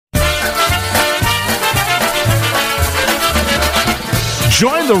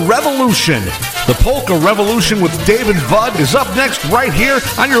join the revolution. The Polka Revolution with David Budd is up next right here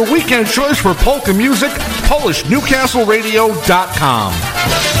on your weekend choice for polka music, PolishNewcastleRadio.com.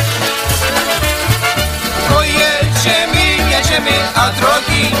 Jedziemy, a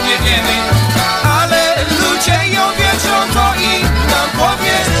drogi nie wiemy, ale ludzie ją wiedzą, to i nam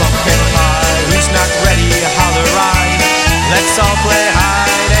powie. Pumpkin pie, who's not ready, holler right. Let's all play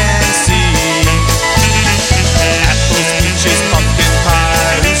hide and seek. Apples, peaches, pumpkin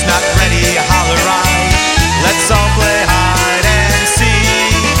pie, who's not ready, holler right. Let's all play hide and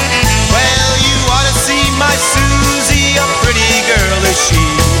seek. Well, you ought to see my Susie, a pretty girl is she.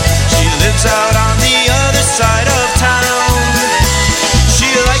 She lives out on the other side of town.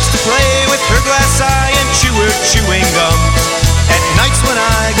 Play with her glass eye and chew her chewing gum. At nights when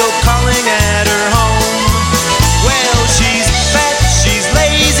I go calling at her home. Well, she's fat, she's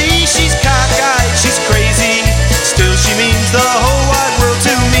lazy, she's cockeyed, she's crazy. Still she means the whole wide world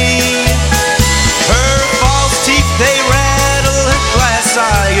to me. Her false teeth, they rattle, her glass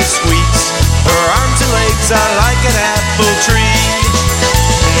eye, it squeaks. Her arms and legs are like an apple tree.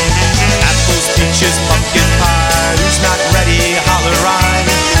 Apples, peaches, pumpkin pie, who's not ready, holler right.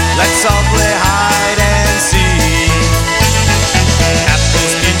 Let's all play hide and seek.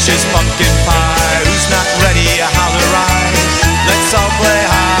 Apples, peaches, pumpkin pie, who's not ready, holler right. Let's all play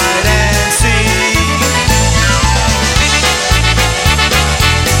hide and seek.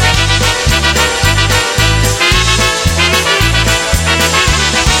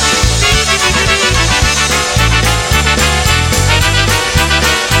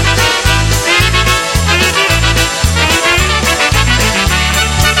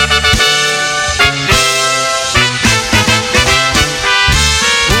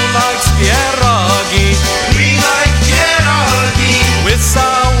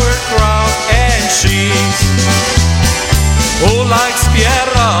 Who likes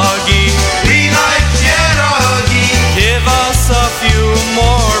pierogi? We like pierogi. Give us a few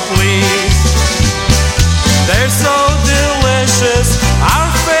more, please. They're so delicious,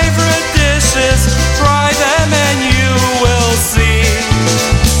 our favorite dishes. Try them and you will see.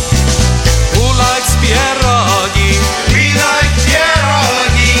 Who likes pierogi? We like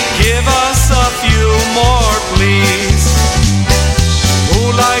pierogi. Give us a few more, please. Who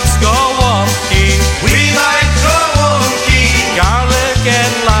likes gołąbki? We like garlic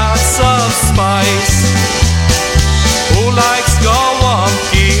and lots of spice. Who likes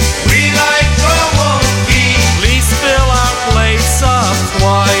gołąbki? We like gołąbki. Please fill our plates up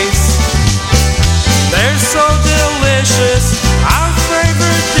twice. They're so delicious, our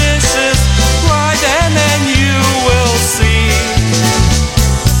favorite dishes. Try them and you will see.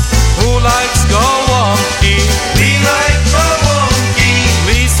 Who likes gołąbki? We like gołąbki.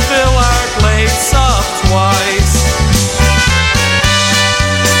 Please fill our plates up twice.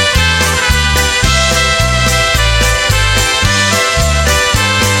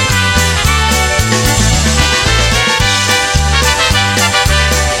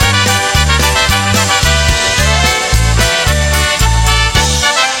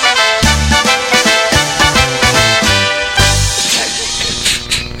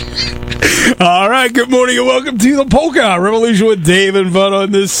 All right, good morning and welcome to the Polka Revolution with Dave and Bud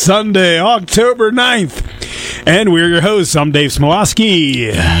on this Sunday, October 9th. And we're your hosts. I'm Dave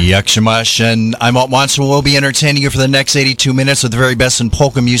Smolowski. Yakshimash, and I'm Alt Monson. We'll be entertaining you for the next 82 minutes with the very best in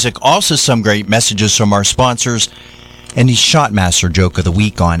polka music. Also some great messages from our sponsors. And the Shotmaster joke of the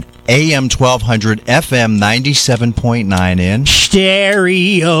week on AM 1200, FM 97.9 in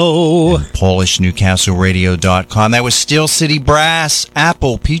stereo. PolishNewcastleRadio.com. That was Steel City Brass,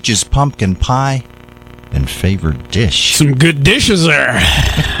 Apple, Peaches, Pumpkin Pie, and favorite dish. Some good dishes there.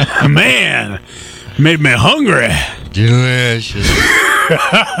 Man, made me hungry. Delicious.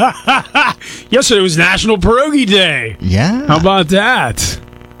 Yesterday was National Pierogi Day. Yeah. How about that?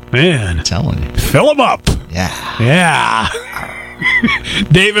 Man. I'm telling you. Fill them up. Yeah. Yeah.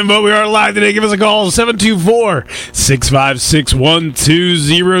 Dave and Bo, we are live today. Give us a call,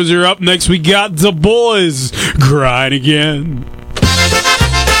 724-656-1200. Up next, we got the boys crying again.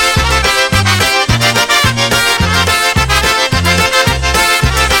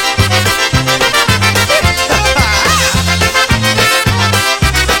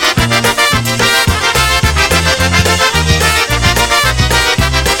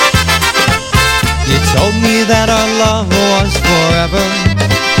 You told me that our love was forever,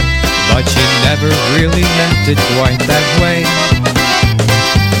 but you never really meant it quite that way.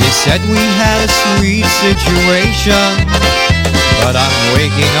 You said we had a sweet situation, but I'm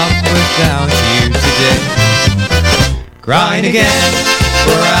waking up without you today. Crying again,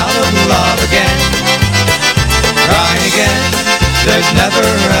 we're out of love again. Crying again, there's never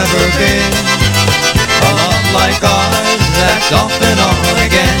ever been a love like ours that's off and on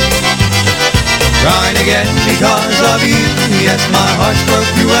again. Crying again because of you. Yes, my heart's broke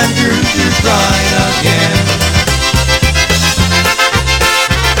through and through crying again.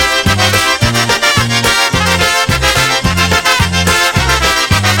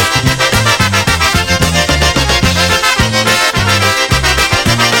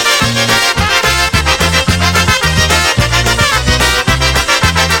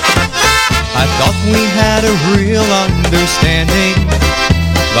 I thought we had a real understanding,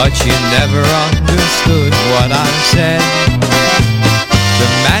 but you never understood what I said. The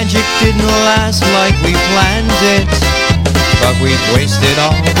magic didn't last like we planned it, but we've wasted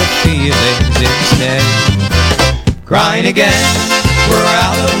all the feelings instead. Crying again, we're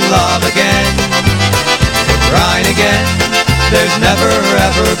out of love again. We're crying again, there's never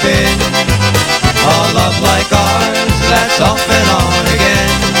ever been a love like ours that's off and on again.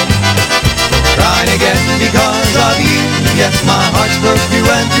 Crying again because of you. Yes, my heart's broke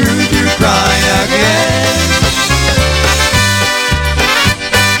through and through crying again.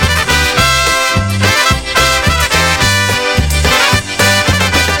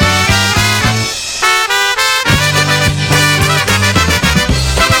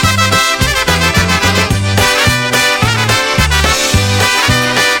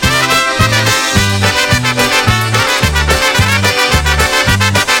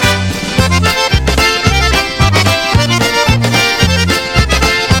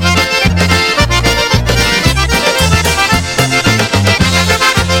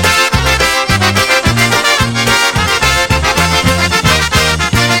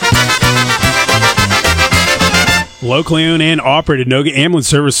 Locally owned and operated, Noga Ambulance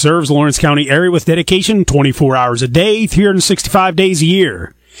Service serves the Lawrence County area with dedication 24 hours a day, 365 days a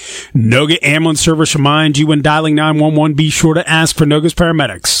year. Noga Ambulance Service reminds you when dialing 911, be sure to ask for Noga's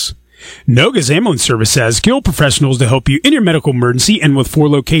paramedics. Noga's Ambulance Service has skilled professionals to help you in your medical emergency, and with 4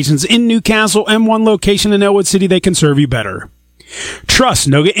 locations in Newcastle and 1 location in Elwood City, they can serve you better. Trust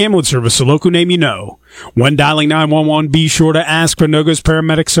Noga Ambulance Service, the local name you know. When dialing 911, be sure to ask for Noga's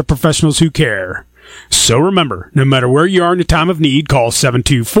paramedics or professionals who care. So remember, no matter where you are in your time of need, call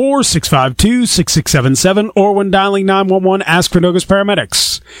 724-652-6677, or when dialing 911, ask for Noga's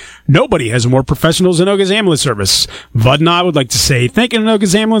paramedics. Nobody has more professionals than Noga's Ambulance Service. Bud and I would like to say thank you to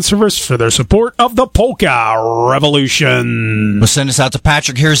Noga's Ambulance Service for their support of the Polka Revolution. We'll send us out to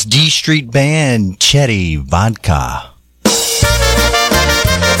Patrick. Here's D Street Band, Chetty Vodka.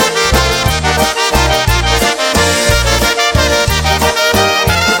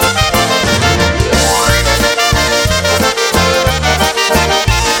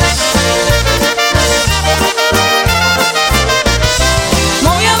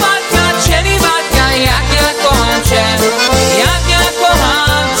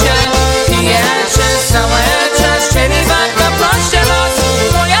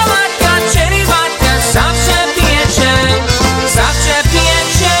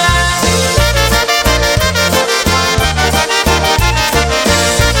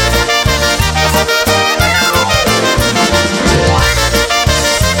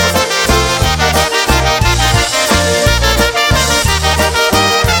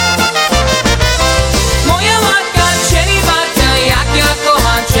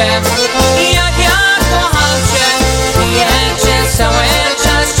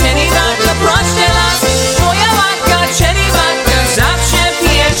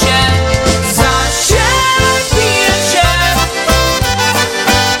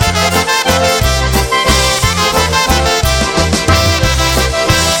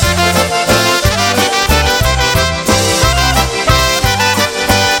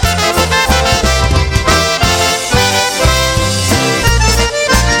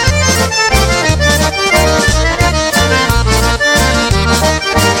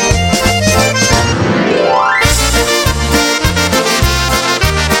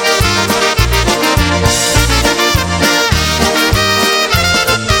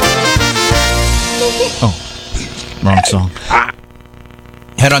 Wrong song.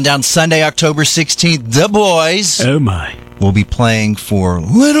 Head on down Sunday, October 16th. The Boys. Oh, my. Will be playing for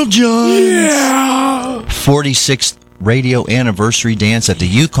Little John's 46th radio anniversary dance at the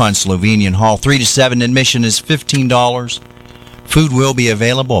Yukon Slovenian Hall. 3 to 7. Admission is $15. Food will be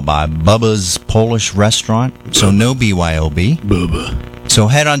available by Bubba's Polish Restaurant, so no BYOB. Bubba. So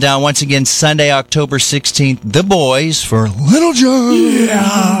head on down once again Sunday, October 16th. The Boys for Little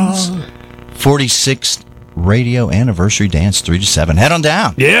John's 46th radio anniversary dance, 3 to 7. Head on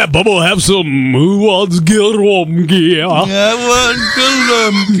down. Yeah, Bubba will have some Who Wants Gieromgi. I want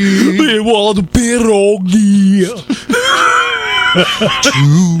Golomki. We want pierogi.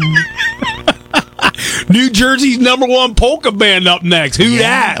 New Jersey's #1 polka band up next. Who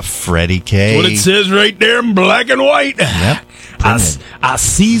that? Freddie K. What it says right there in black and white. Yep. I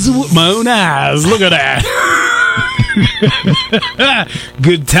sees it with my own eyes. Look at that.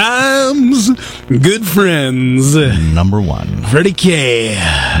 Good times, good friends. #1. Freddie K.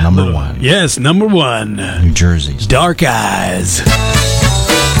 #1. Yes, #1. New Jersey's. Dark Eyes.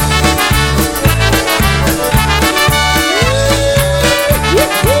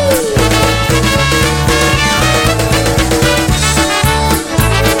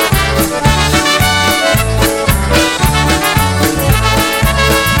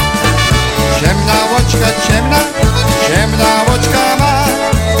 Ciemna łoczka ma,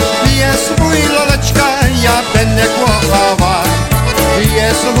 pije swój laleczka, ja będę kochała.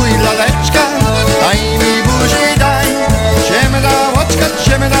 Pije swój laleczka, daj mi buzi daj. Ciemna łoczka,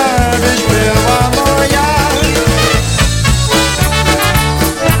 byś była moja.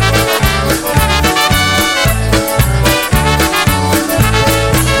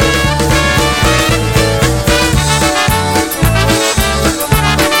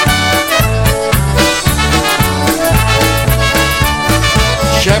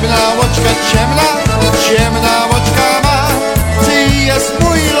 Ciemna łoczka ma, ty jest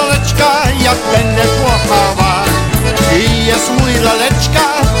mój laleczka, jak będę kochała. Ty jest mój laleczka,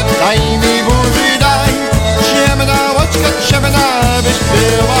 daj mi buzi daj. Ciemna łoczka, byś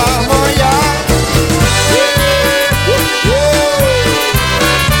była moja.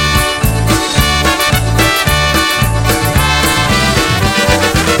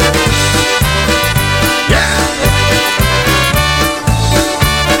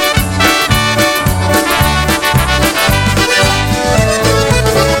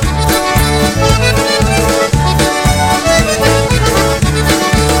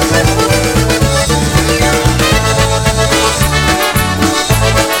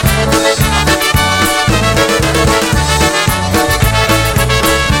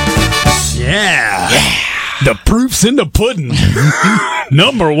 The proof's in the pudding.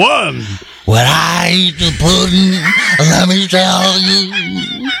 #1. When I eat the pudding, let me tell you.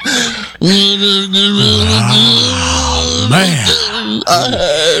 Man.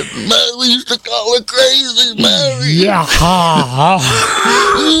 We used to call her Crazy Mary. Yeah.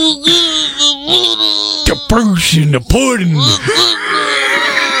 The proof's in the pudding.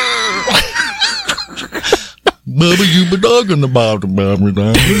 Baby, you been talking about me,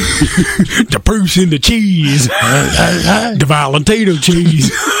 now. The proof's in the cheese. The Valentino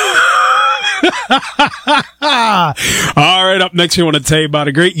cheese. All right, up next, we want to tell you about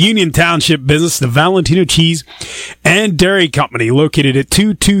a great Union Township business, the Valentino Cheese and Dairy Company, located at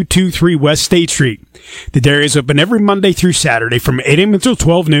 2223 West State Street. The dairy is open every Monday through Saturday from 8 a.m. until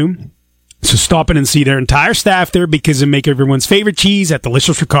 12 noon. So stop in and see their entire staff there because they make everyone's favorite cheese, that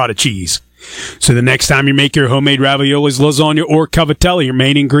delicious ricotta cheese. So the next time you make your homemade raviolis, lasagna, or cavatelli, your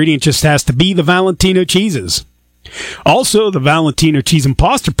main ingredient just has to be the Valentino cheeses. Also, the Valentino cheese and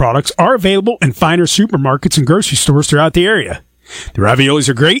pasta products are available in finer supermarkets and grocery stores throughout the area. The raviolis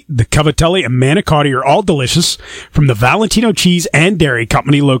are great. The cavatelli and manicotti are all delicious from the Valentino Cheese and Dairy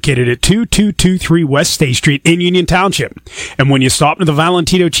Company, located at 2223 West State Street in Union Township. And when you stop to the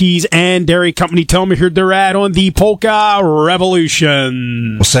Valentino Cheese and Dairy Company, tell them you heard their ad on the Polka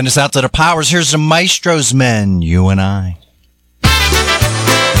Revolution. Well, send us out to the powers. Here's the Maestro's Men, you and I.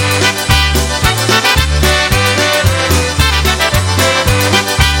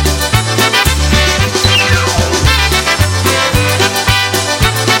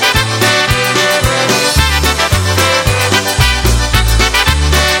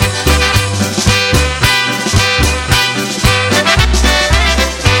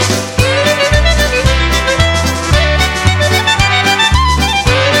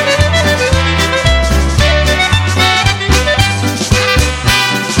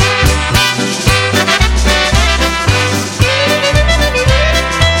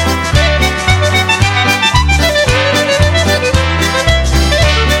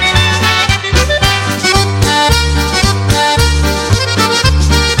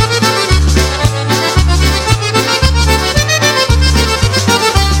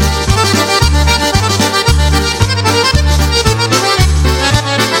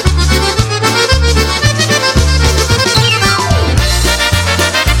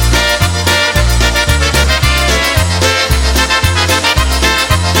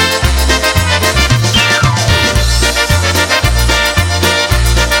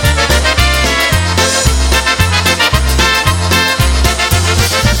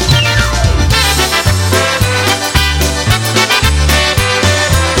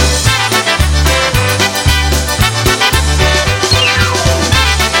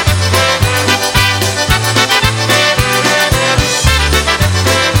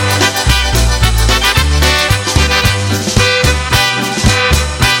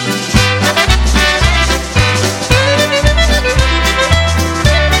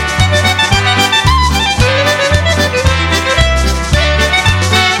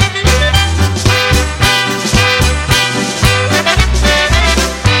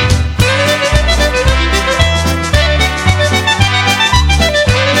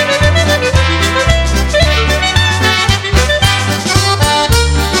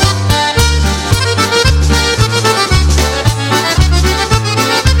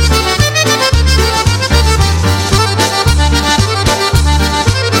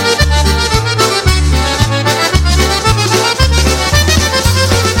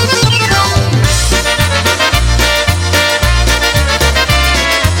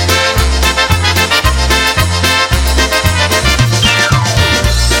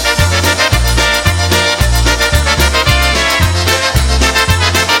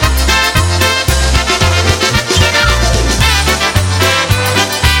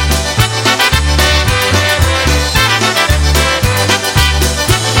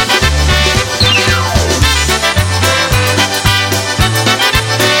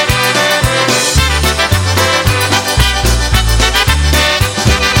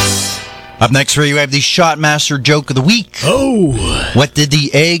 Up next for you, I have the Shotmaster joke of the week. Oh. What did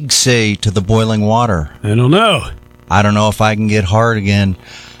the egg say to the boiling water? I don't know. I don't know if I can get hard again.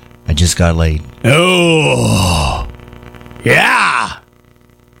 I just got laid. Oh. Yeah.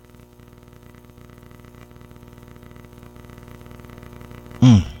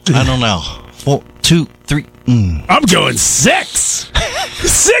 I don't know. 4, 2, 3. I'm going 6. 6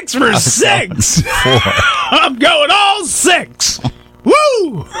 for 6. 4. I'm going all 6.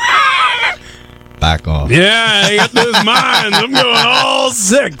 Woo! Back off. Yeah, I got those minds. I'm going all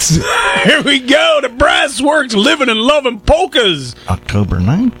 6. Here we go. The Brass Works living and loving polkas. October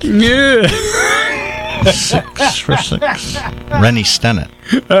 9th? Yeah. 6 for 6. Rennie Stennett.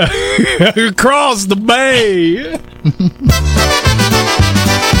 Across the bay.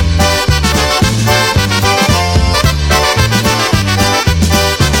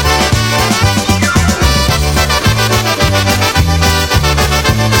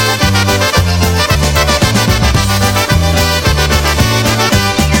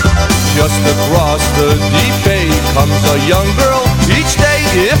 Just across the deep bay comes a young girl each day.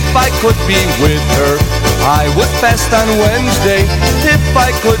 If I could be with her, I would fast on Wednesday. If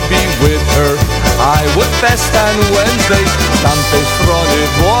I could be with her, I would fast on Wednesday. Z tamtej strony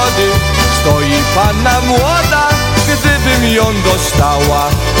wody stoi panna młoda. Gdybym ją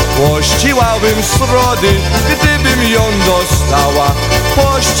dostała, pościłabym srody. Gdybym ją dostała,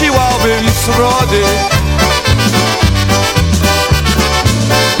 pościłabym srody.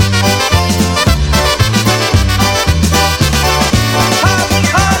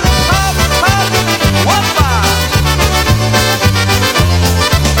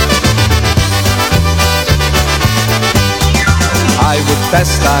 I would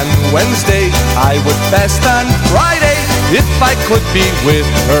fast on Wednesday, I would fast on Friday, if I could be with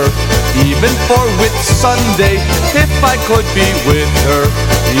her, even for Whit Sunday, if I could be with her,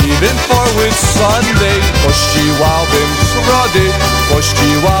 even for Whit Sunday. Pościłabym środy,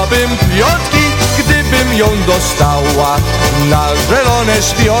 pościłabym piątki, gdybym ją dostała na zielone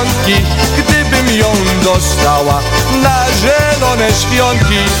świątki, gdybym ją dostała na zielone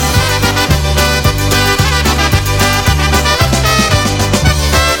świątki.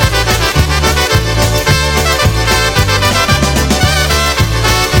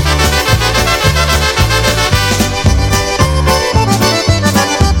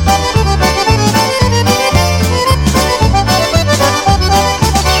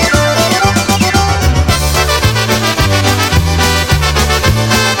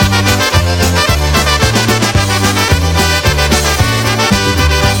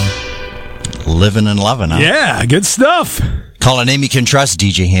 Living and loving, huh? Yeah, good stuff. Call a name you can trust,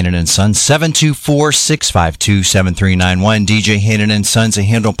 DJ Hannon and Sons, 724-652-7391. DJ Hannon and Sons, they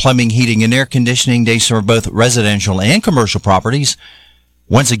handle plumbing, heating, and air conditioning. They serve both residential and commercial properties.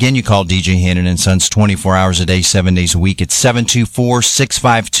 Once again, you call DJ Hannon and Sons 24 hours a day, 7 days a week. It's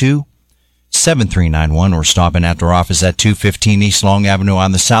 724-652-7391, or stop in at their office at 215 East Long Avenue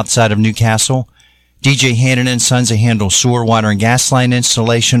on the south side of Newcastle. DJ Hannon and Sons, they handle sewer, water, and gas line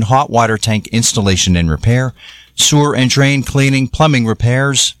installation, hot water tank installation and repair, sewer and drain cleaning, plumbing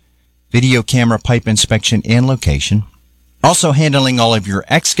repairs, video camera pipe inspection and location. Also handling all of your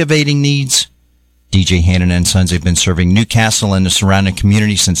excavating needs. DJ Hannon and Sons have been serving Newcastle and the surrounding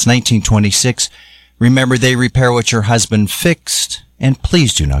community since 1926. Remember, they repair what your husband fixed. And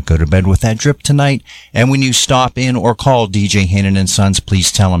please do not go to bed with that drip tonight. And when you stop in or call DJ Hannon and Sons,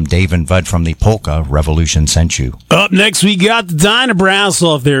 please tell them Dave and Bud from the Polka Revolution sent you. Up next, we got the Dinah Brass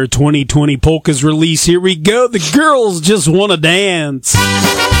off their 2020 Polkas release. Here we go. The Girls Just Wanna Dance.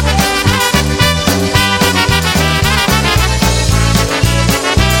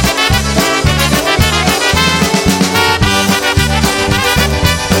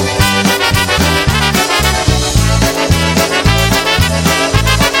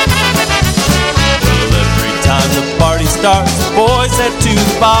 Starts, the boys head to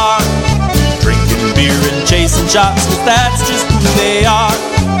the bar, drinking beer and chasing shots, 'cause that's just who they are.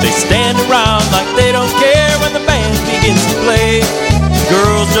 They stand around like they don't care when the band begins to play.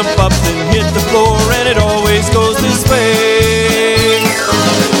 Girls jump up and hit the floor, and it always goes this way.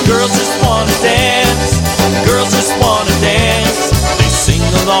 Girls just wanna dance, girls just wanna dance. They sing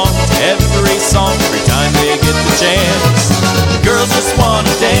along to every song every time they get the chance. The girls just wanna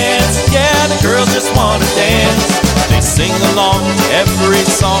dance, yeah, the girls just wanna dance. They sing along to every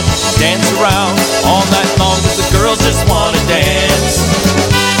song, dance around all night long, 'cause the girls just wanna dance.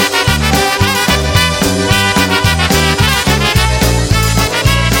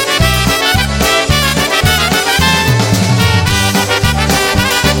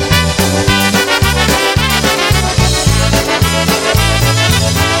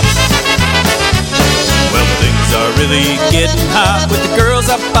 really getting hot with the girls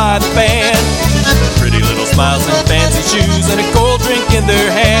up by the band. Pretty little smiles and fancy shoes and a cold drink in their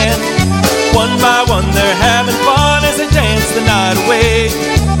hand. One by one they're having fun as they dance the night away.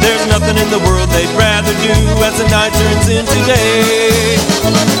 There's nothing in the world they'd rather do as the night turns into day.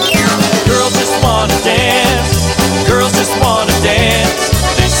 Girls just wanna dance, girls just wanna dance.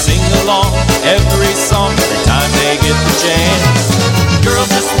 They sing along every song every time they get the chance. Girls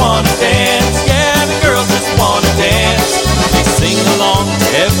just wanna dance, yeah, the girls just wanna dance. They sing along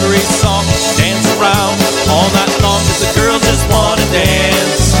every song, dance around all night long, 'cause the girls just wanna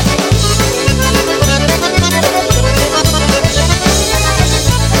dance.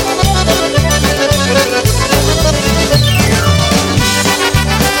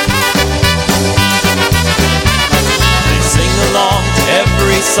 They sing along to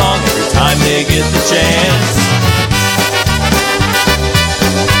every song every time they get the chance.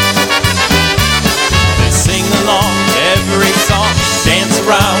 They sing along to every song, dance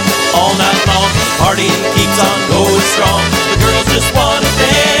around all night long. The party keeps on going strong. The girls just wanna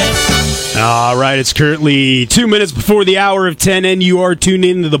dance. All right, it's currently 2 minutes before the hour of 10, and you are tuned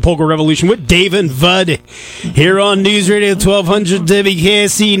in to the Polka Revolution with Dave and Bud here on News Radio 1200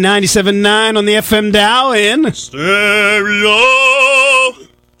 WKSC 97.9 on the FM dial in Stereo.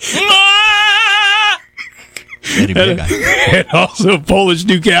 Eddie Big Guy. and also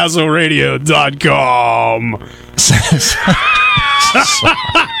PolishNewcastleRadio.com. Send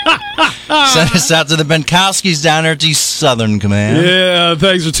us out to the Benkowskis down there at the Southern Command. Yeah,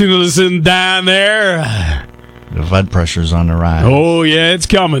 thanks for tuning us in down there. The blood pressure's on the rise. Oh, yeah, it's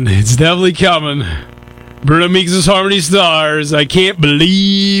coming. It's definitely coming. Bruno Meeks' Harmony Stars. I can't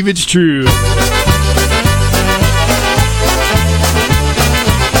believe it's true.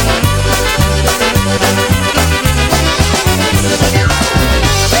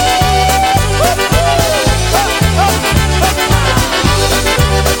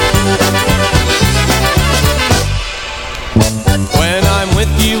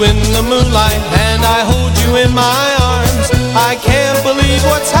 In the moonlight and I hold you in my arms, I can't believe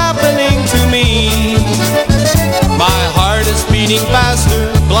what's happening to me. My heart is beating faster,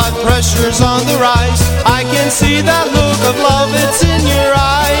 blood pressure's on the rise. I can see that look of love, it's in your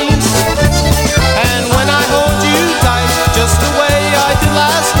eyes. And when I hold you tight, just the way I did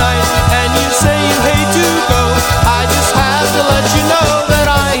last night, and you say you hate to go, I just have to let you know that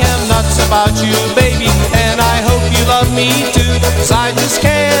I am nuts about you, baby. And I hope you love me too, 'cause I just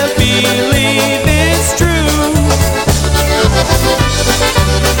can't believe it's true.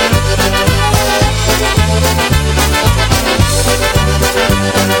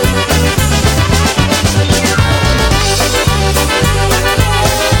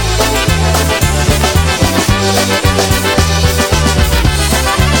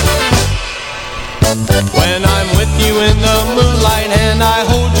 When I'm with you in the moonlight and I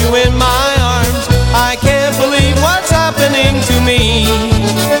hold you in my arms, I can't believe what's happening to me.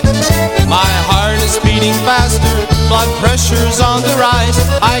 My heart is beating faster, blood pressure's on the rise.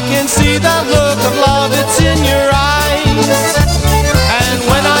 I can see that look of love, it's in your eyes. And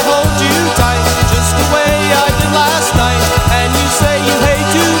when I hold you tight, just the way I did last night, and you say you hate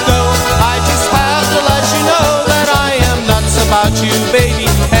to go, I just have to let you know that I am nuts about you, baby.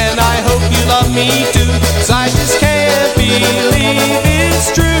 And I hope you love me too, 'cause I just can't believe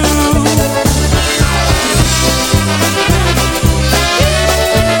it's true.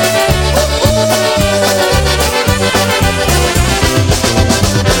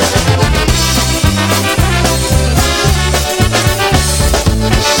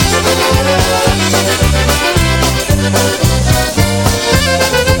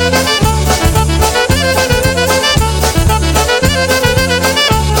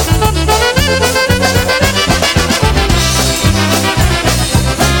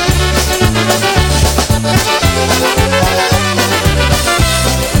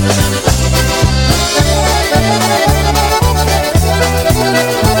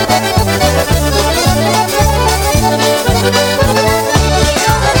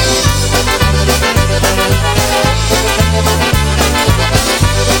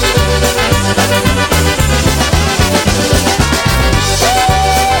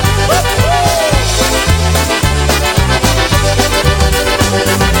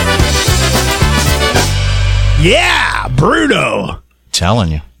 Yeah, Bruno.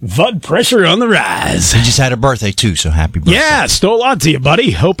 Telling you. Blood pressure on the rise. He just had a birthday, too, so happy birthday. Yeah, stole on to you, buddy.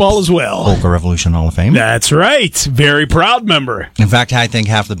 Hope all is well. Polka Revolution Hall of Fame. That's right. Very proud member. In fact, I think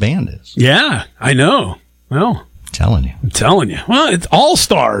half the band is. Yeah, I know. Well, Telling you. I'm telling you. Well, it's all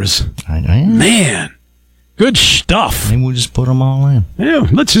stars. I know. Man. Good stuff. Maybe we'll just put them all in. Yeah,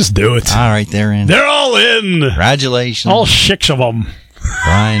 let's just do it. All right, they're in. They're all in. Congratulations. All 6 of them.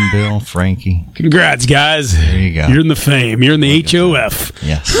 Brian, Bill, Frankie. Congrats, guys. There you go. You're in the fame. You're in the HOF.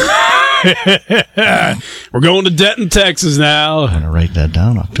 Yes. We're going to Denton, Texas now. I'm going to write that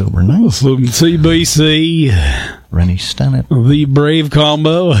down, October 9th. From TBC. Rennie Stennett. The Brave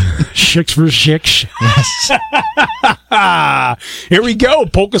Combo. 6 for 6. Yes. Here we go.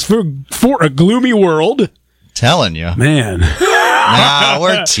 Polkas for a Gloomy World. Telling you. Man.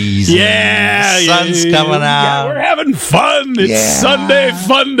 We're teasing. Yeah. The sun's coming out. Yeah, we're having fun. It's Sunday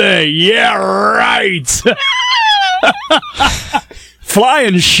Fun Day. Yeah, right.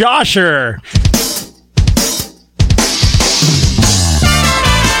 Flying Shosher.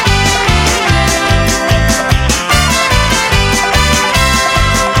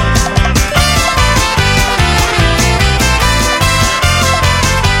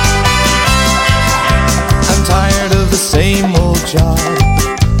 The same old job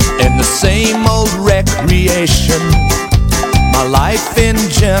and the same old recreation. My life in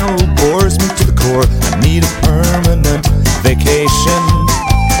general bores me to the core. I need a permanent vacation,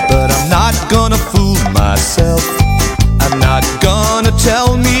 but I'm not gonna fool myself. I'm not gonna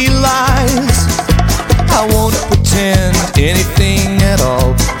tell me lies. I won't pretend anything at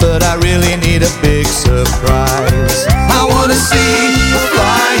all, but I really need a big surprise. I wanna see a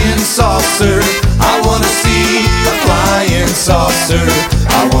flying saucer. I wanna see a flying saucer.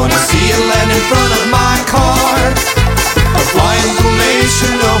 I wanna see it land in front of my car. A flying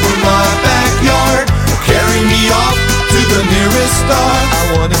formation over my backyard. Carry me off to the nearest star.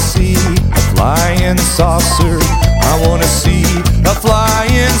 I wanna see a flying saucer. I wanna see a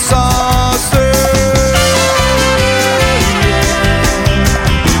flying saucer.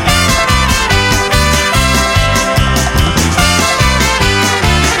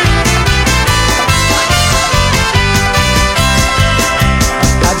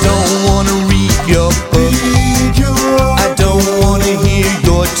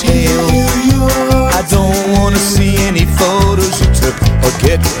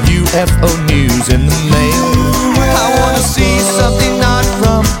 Get UFO news in the mail. I wanna see something not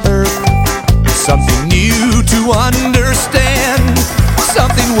from Earth, something new to understand,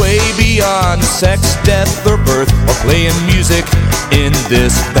 something way beyond sex, death, or birth, or playing music in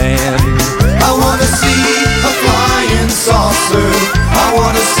this band. I wanna see a flying saucer. I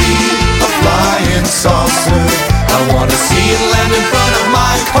wanna see a flying saucer. I wanna see it land in front of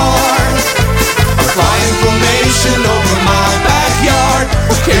my car. A flying formation over my backyard.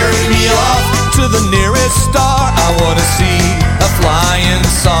 Carry me off to the nearest star. I wanna see a flying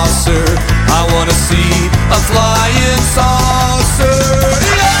saucer. I wanna see a flying saucer.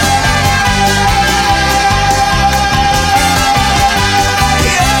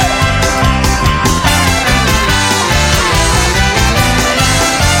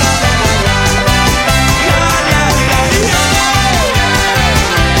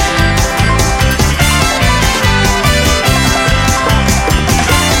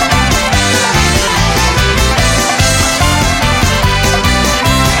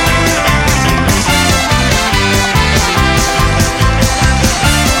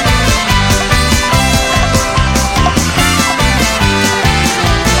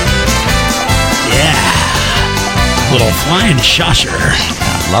 Little Flying Shosher.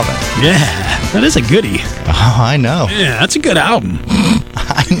 I love it. Yeah, that is a goodie. Oh, I know. Yeah, that's a good album.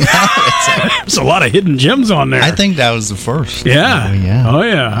 I know. There's a lot of hidden gems on there. I think that was the first. Yeah. Oh, yeah. Oh,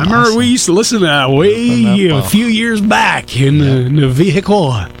 yeah. I remember we used to listen to that a few years back in the vehicle.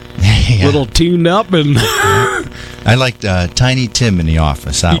 Yeah. Little tuned up and... I liked Tiny Tim in the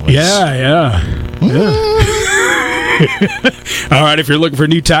Office. That was... Yeah. All right, if you're looking for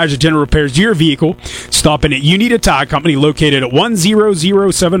new tires or general repairs to your vehicle, stop in at You Need a Tire Company located at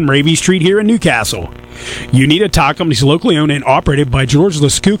 1007 Ravy Street here in Newcastle. You Need a Tire Company is locally owned and operated by George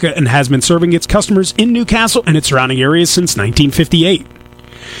Laskuka and has been serving its customers in Newcastle and its surrounding areas since 1958.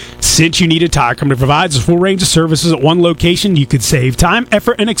 Since You Need a Tire Company provides a full range of services at one location, you could save time,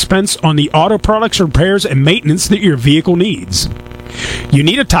 effort, and expense on the auto products, repairs, and maintenance that your vehicle needs. You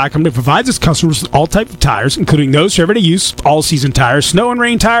Need a Tire Company provides its customers with all types of tires, including those for everyday use, all-season tires, snow and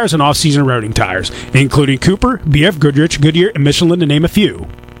rain tires, and off-season roading tires, including Cooper, BF Goodrich, Goodyear, and Michelin, to name a few.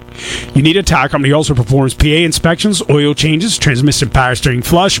 You Need a Tire Company also performs PA inspections, oil changes, transmission power steering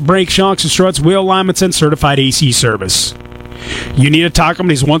flush, brake shocks and struts, wheel alignments, and certified AC service. Unita Tire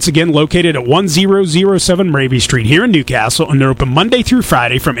Company is once again located at 1007 Raby Street here in Newcastle, and they're open Monday through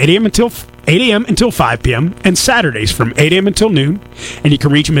Friday from 8 a.m. until 5 p.m. and Saturdays from 8 a.m. until noon. And you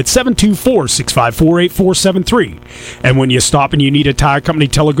can reach them at 724-654-8473. And when you stop and you need a tire company,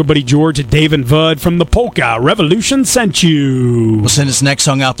 tell a good buddy George at Dave and Bud from the Polka Revolution sent you. We'll send this next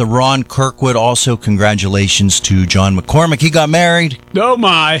song out to Ron Kirkwood. Also, congratulations to John McCormick. He got married. Oh,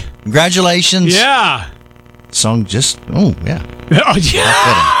 my. Congratulations. Yeah. Song just, oh, yeah. Oh,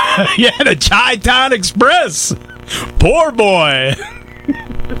 yeah. Yeah, the Chi-Town Express. Poor boy.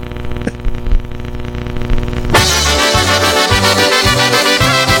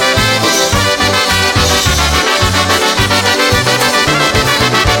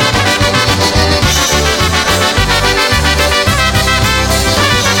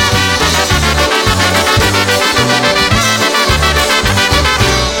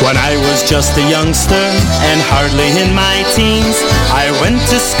 When I was just a youngster and hardly in my teens, I went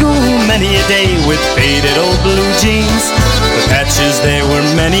to school many a day with faded old blue jeans. The patches, there were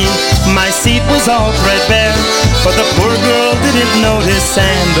many, my seat was all threadbare, but the poor girl didn't notice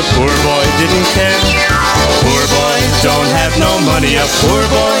and the poor boy didn't care. Poor boy don't have no money, a poor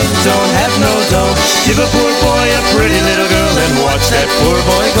boy don't have no dough. Give a poor boy a pretty little girl and watch that poor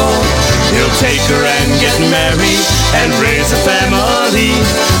boy go. He'll take her and get married and raise a family.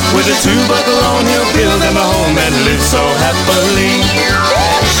 With a 2-buck loan he'll build them a home and live so happily.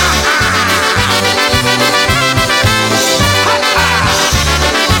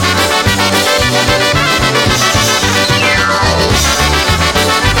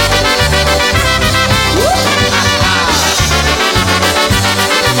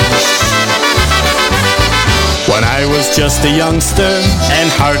 When I was just a youngster and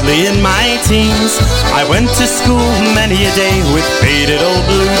hardly in my teens, I went to school many a day with faded old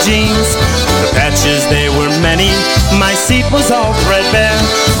blue jeans. The patches, they were many, my seat was all threadbare,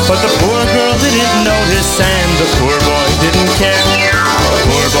 but the poor girl didn't notice and the poor boy didn't care. A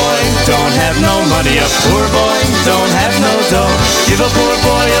poor boy don't have no money, a poor boy don't have no dough. Give a poor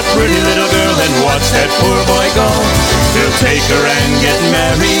boy a pretty little girl and watch that poor boy go. He'll take her and get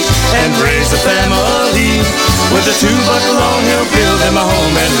married and raise a family. With a 2-buck loan he'll build them a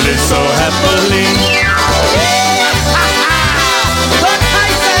home and live so happily. Look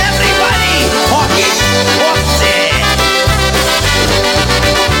nice to everybody! Hawking, Hawksy!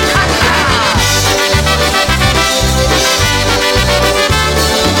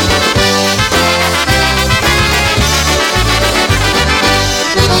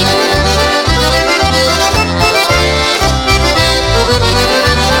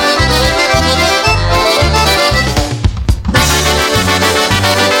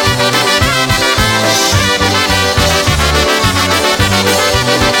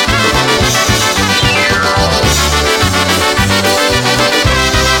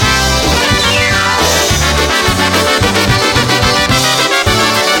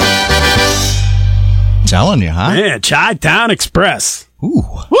 Telling you, huh? Yeah, Chi-Town Express. Ooh.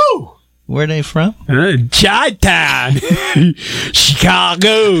 Woo! Where are they from? Chi-Town.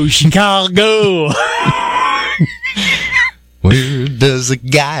 Chicago, Chicago. Where does a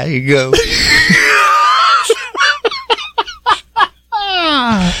guy go?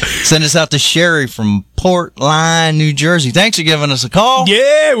 Send us out to Sherry from Portline, New Jersey. Thanks for giving us a call.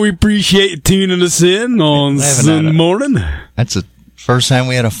 Yeah, we appreciate you tuning us in on Sunday morning. That's the first time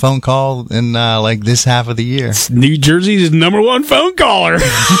we had a phone call in like this half of the year. It's New Jersey's #1 phone caller.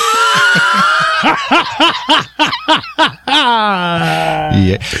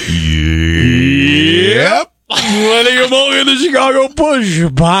 Yeah. Yep. Letting them all in the Chicago Push.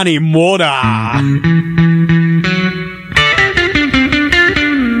 Bonnie Moda.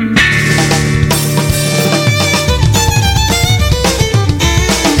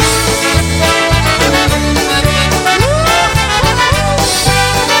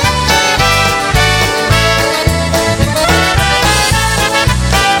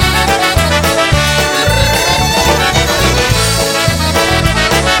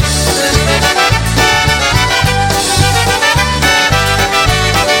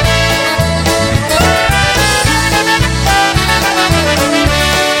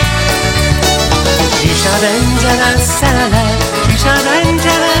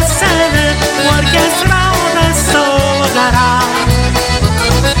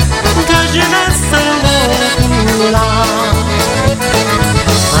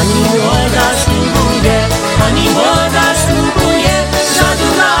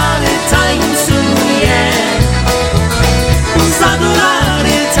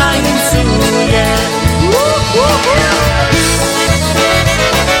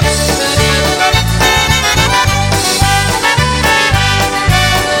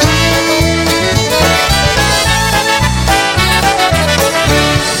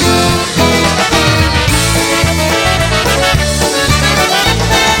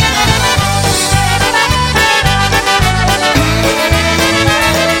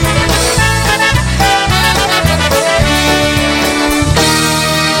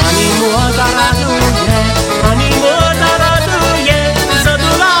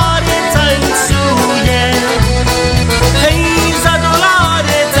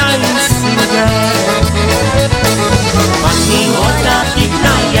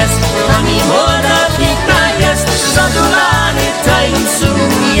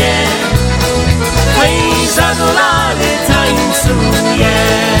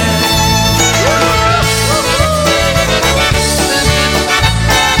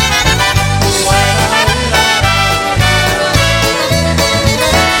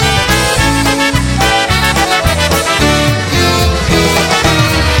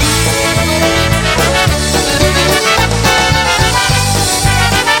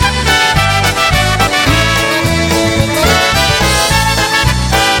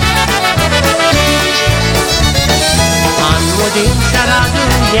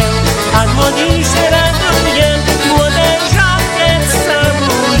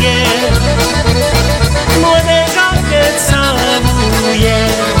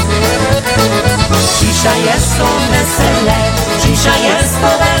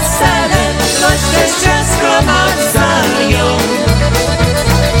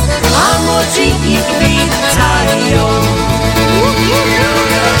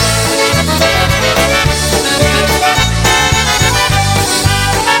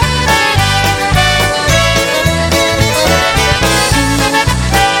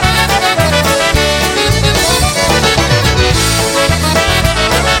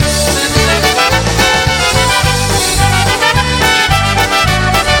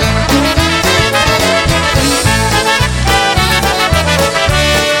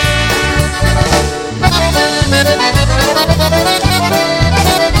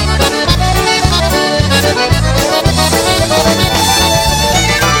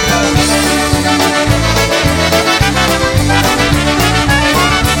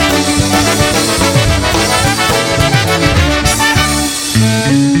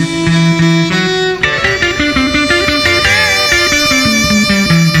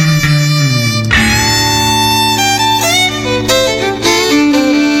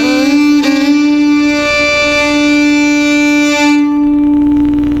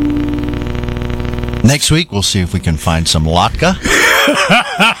 Next week, we'll see if we can find some Latka.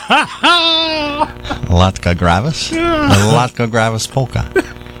 Latka Gravis. The Latka Gravis Polka.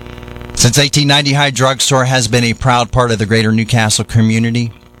 Since 1890, High Drugstore has been a proud part of the greater Newcastle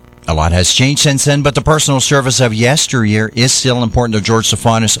community. A lot has changed since then, but the personal service of yesteryear is still important to George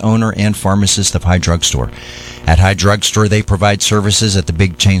Stefanis, owner and pharmacist of High Drugstore. At High Drugstore, they provide services that the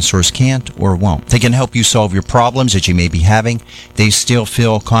big chain stores can't or won't. They can help you solve your problems that you may be having. They still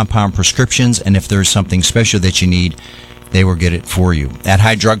fill compound prescriptions, and if there's something special that you need, they will get it for you. At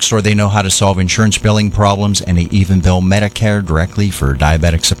High Drugstore, they know how to solve insurance billing problems, and they even bill Medicare directly for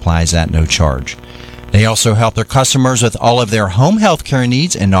diabetic supplies at no charge. They also help their customers with all of their home health care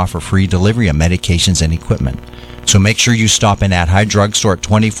needs and offer free delivery of medications and equipment. So make sure you stop in at High Drugstore at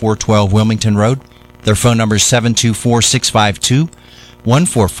 2412 Wilmington Road. Their phone number is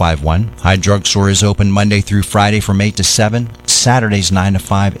 724-652-1451. High Drugstore is open Monday through Friday from 8 to 7, Saturdays 9 to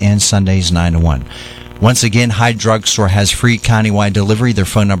 5, and Sundays 9 to 1. Once again, High Drugstore has free countywide delivery. Their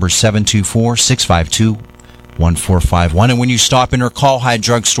phone number is 724-652-1451. And when you stop in or call High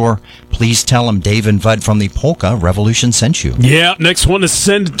Drugstore, please tell them Dave and Bud from the Polka Revolution sent you. Yeah, next one to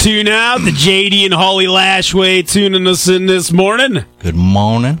send it to now, the JD and Holly Lashway tuning us in this morning. Good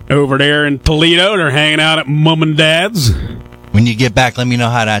morning. Over there in Toledo, they're hanging out at Mom and Dad's. When you get back, let me know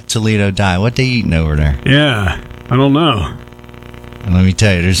how that Toledo died. What they eating over there? Yeah, I don't know. And let me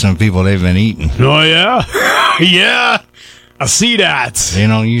tell you, there's some people they've been eating. Oh, yeah? Yeah, I see that. They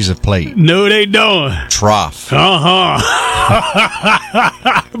don't use a plate. No, they don't. Trough. But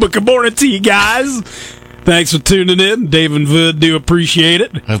good morning to you guys. Thanks for tuning in. Dave and Vid do appreciate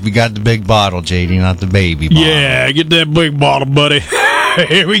it. Hope we got the big bottle, JD, not the baby bottle. Yeah, get that big bottle, buddy.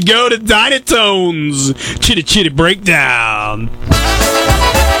 Here we go to Dynatones. Chitty Chitty Breakdown.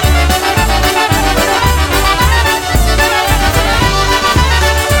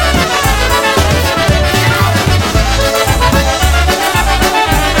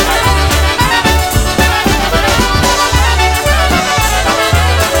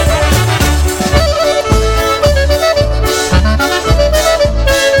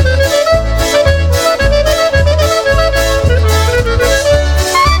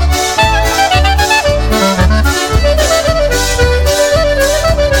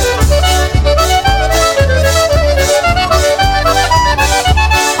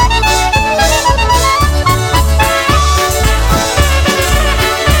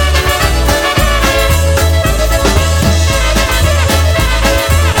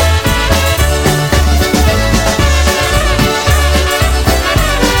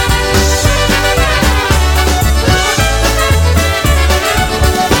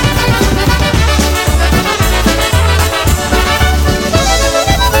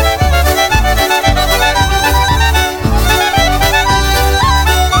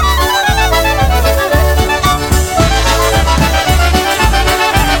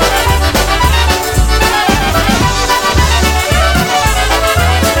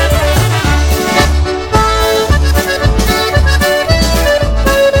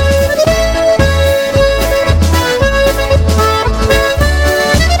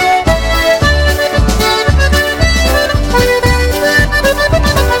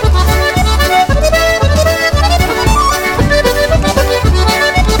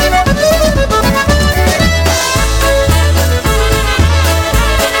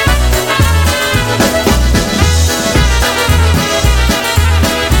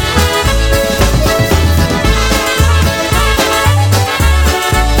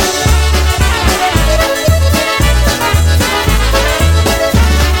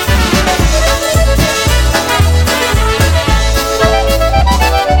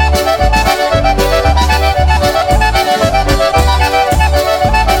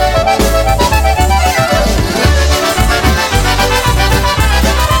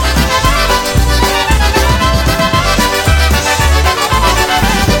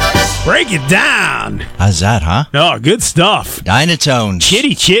 Break it down. How's that, huh? Oh, good stuff. Dynatones.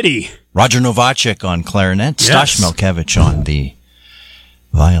 Chitty Chitty. Roger Novacek on clarinet. Yes. Stash Milkevich on the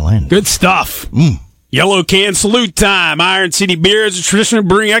violin. Good stuff. Yellow Can Salute Time. Iron City Beer is a traditional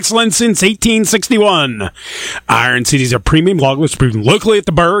brewing excellence since 1861. Iron City is a premium lagerless brewed locally at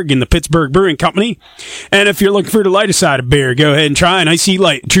the Berg in the Pittsburgh Brewing Company. And if you're looking for the lighter side of beer, go ahead and try an Icy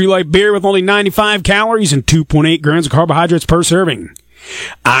Light. True light beer with only 95 calories and 2.8 grams of carbohydrates per serving.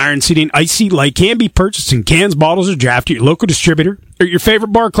 Iron City and Icy Light can be purchased in cans, bottles, or draft at your local distributor or your favorite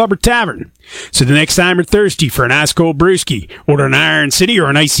bar, club, or tavern. So the next time you're thirsty for an ice cold brewski, order an Iron City or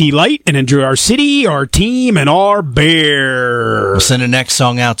an Icy Light and enjoy our city, our team, and our beer. We'll send the next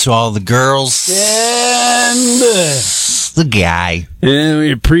song out to all the girls. And the the guy. And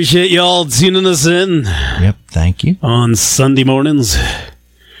we appreciate y'all tuning us in Yep, thank you. on Sunday mornings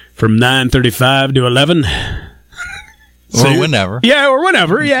from 9:35 to 11. Or whenever. Yeah, or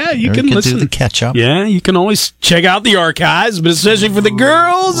whenever. Yeah, you Or can we could listen. do the catch-up. Yeah, you can always check out the archives, but especially for the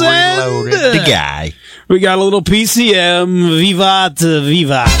girls and The guy. we got a little PCM. Vivat,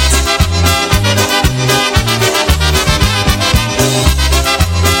 vivat.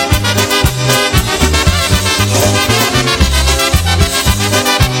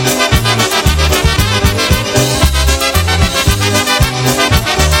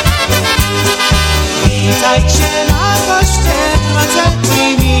 Witajcie na kościele,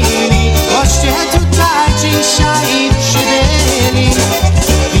 drodzy mili, goście tutaj dzisiaj przybyli.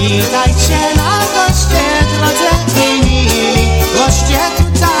 Witajcie na kościele, drodzy mili, goście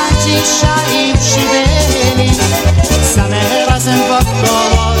tutaj dzisiaj przybyli. Same razem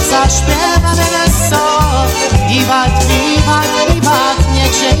wokoło zaśpiewamy wesoło. Wiwat, wiwat, wiwat,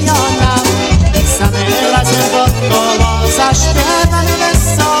 niech żyją nam. Same razem wokoło zaśpiewamy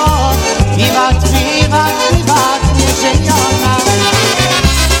wesoło. Wiwat, wiwat, wiwat, niech żyją nam.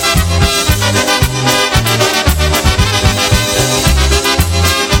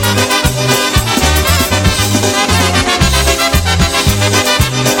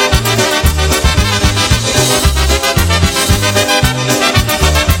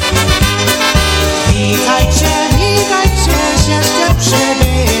 Witajcie, witajcie, żeście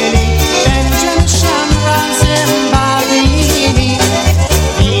przybyli. Będziemy się razem bawili.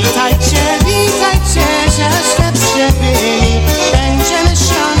 Witajcie, witajcie, żeście przybyli. Będziemy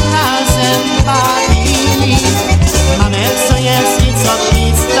się razem bawili. Mamy co jest i co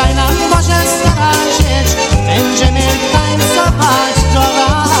pić, daj nam Boże starać. Będziemy tańcować do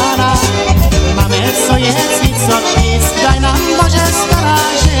rana. Mamy co jest i co pić, daj nam Boże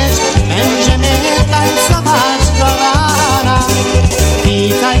starać. Będziemy tańcować do rana.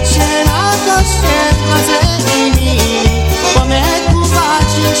 Witajcie na kościele, drodzy mili, bo my Kuba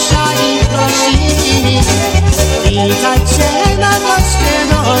dzisiaj prosili. Witajcie na kościele,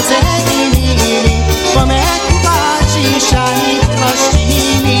 drodzy mili, bo my Kuba dzisiaj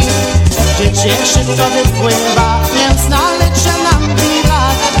prosili. Życie szybko wypływa, więc należy nam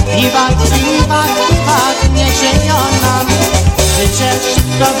wiwat. Wiwat, wiwat, wiwat, niech żyją nam. Życie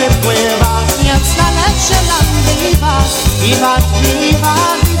szybko wypływa, więc należy nam wiwat. Wiwat,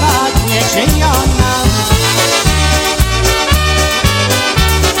 wiwat, wiwat, niech żyją nam.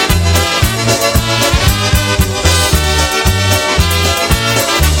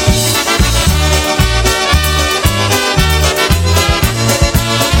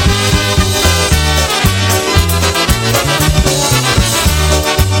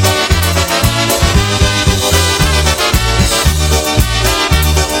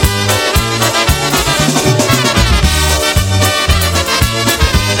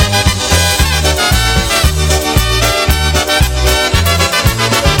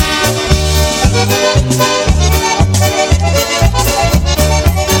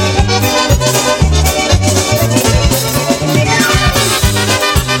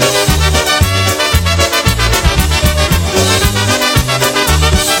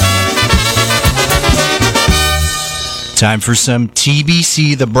 Time for some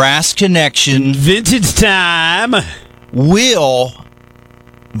TBC, the Brass Connection. Vintage time. Will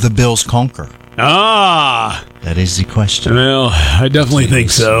the Bills conquer? Ah. That is the question. Well, I definitely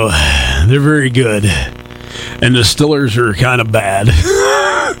think so. They're very good. And the Stillers are kind of bad.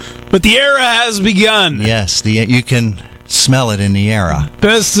 But the era has begun. Yes, you can smell it in the era.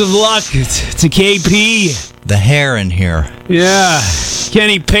 Best of luck to KP. The hair in here, Yeah.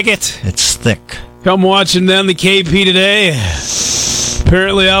 Kenny Pickett. it's thick. Come watching down the KP today.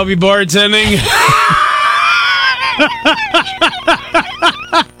 Apparently, I'll be bartending.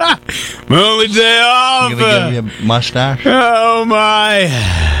 My only day off. You gonna give me a mustache? Oh,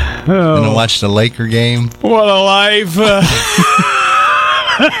 my. Gonna watch the Laker game? What a life.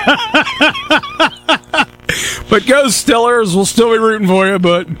 But go Stillers. We'll still be rooting for you,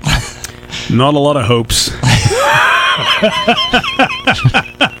 but not a lot of hopes.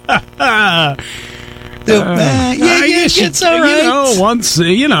 I guess it's all right. You know, once,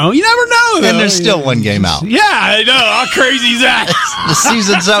 you never know. And though. there's still one game out. Yeah, I know. How crazy is that? The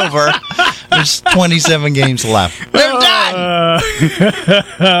season's over. There's 27 games left. They're done.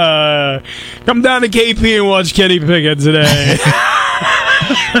 Come down to KP and watch Kenny Pickett today.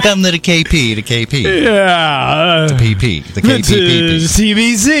 Come to the KP, the KP. Yeah. The PP, the This KPPP. is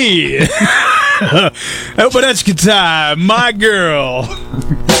TBC. Hope that's good time. My girl.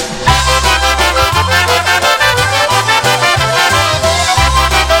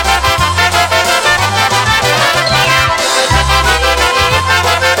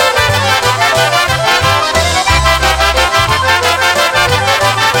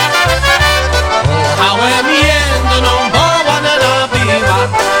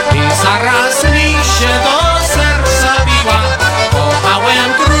 zaraz mi się do serca biła.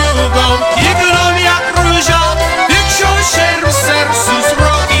 Kochałem drugą, piękną jak róża, większą się w sercu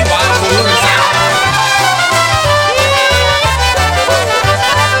zrobiła burza.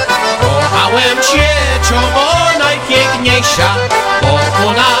 Kochałem ciecią, bo najpiękniejsza, bo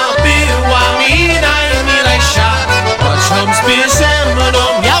ona była mi najmilejsza. Choć by ze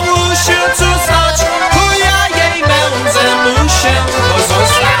mną miało się co stać, to ja jej mędzem muszę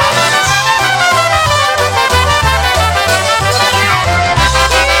pozostać.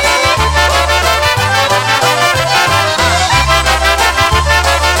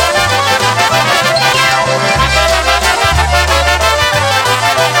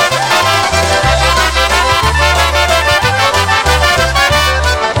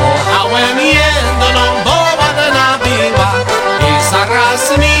 Kochałem jedną, bo ładna była i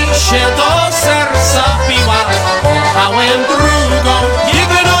zaraz mi się do serca biła. Kochałem drugą,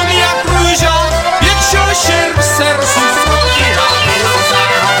 piękną jak róża, większą się w sercu zrobiła burza.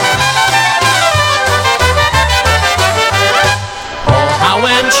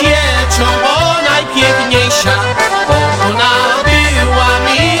 Kochałem ciecią, bo najpiękniejsza, bo ona była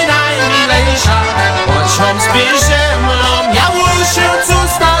mi najmilejsza. Choć by ze mną miało się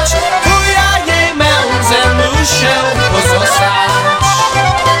co stać, to ja jej mędzem muszę pozostać.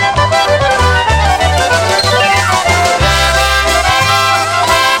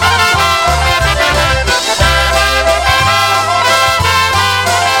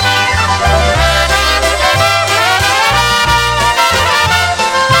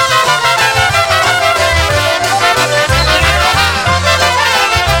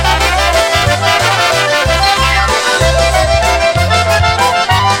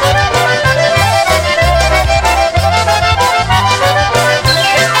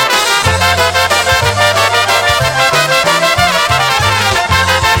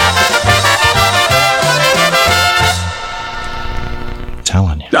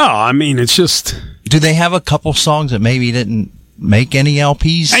 Telling you. Oh, I mean, it's just. Do they have a couple songs that maybe didn't make any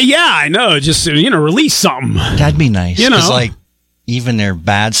LPs? Yeah, I know. Just, release something. That'd be nice. You know. 'Cause, like, even their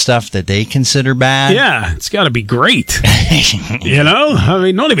bad stuff that they consider bad. Yeah, it's got to be great. I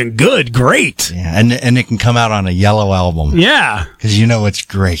mean, not even good, great. Yeah, and it can come out on a yellow album. Yeah. Because you know it's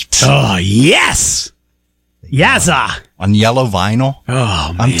great. Oh, yes. Yazza. On yellow vinyl.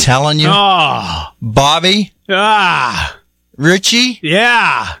 Oh, man. I'm telling you. Oh. Bobby, Richie,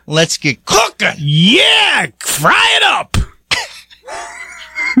 Yeah. let's get cooking. Yeah. Fry it up.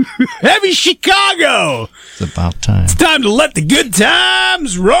 Heavy Chicago. It's about time. It's time to let the good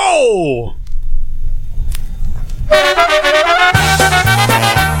times roll.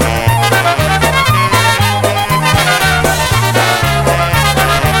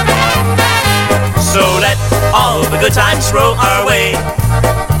 So let all the good times roll our way.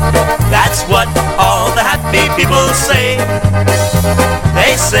 That's what all the happy people say.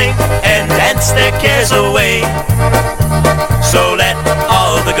 They sing and dance their cares away. So let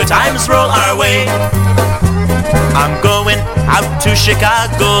all the good times roll our way. I'm going out to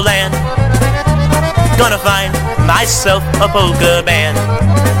Chicagoland, gonna find myself a polka band.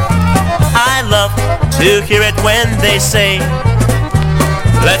 I love to hear it when they say,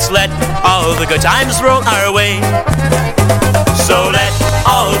 let's let all the good times roll our way. So let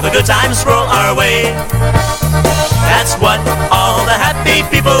all the good times roll our way. That's what all the happy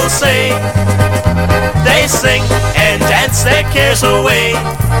people say. They sing and dance their cares away.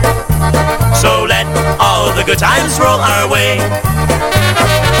 So let all the good times roll our way.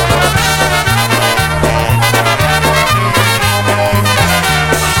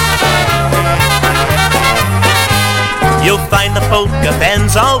 You'll find the polka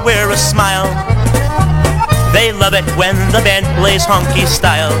fans all wear a smile. They love it when the band plays honky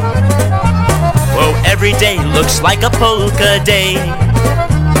style. Oh, every day looks like a polka day.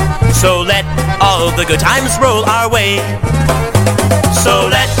 So let all the good times roll our way. So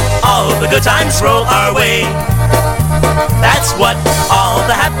let all the good times roll our way. That's what all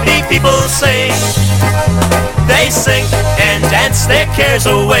the happy people say. They sing and dance their cares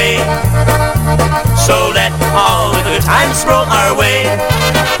away. So let all the good times roll our way.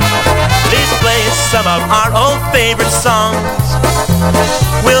 Please play some of our old favorite songs.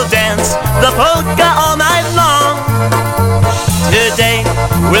 We'll dance the polka all night long. Today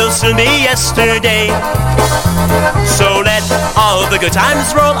will soon be yesterday. So let all the good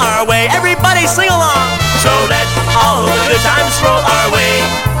times roll our way. Everybody sing along. So let all the good times roll our way.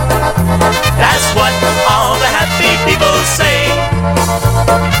 That's what all the happy people say.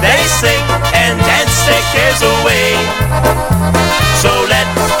 They sing and dance their cares away. So let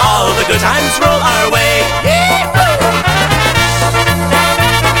all the good times roll our way. Yeah!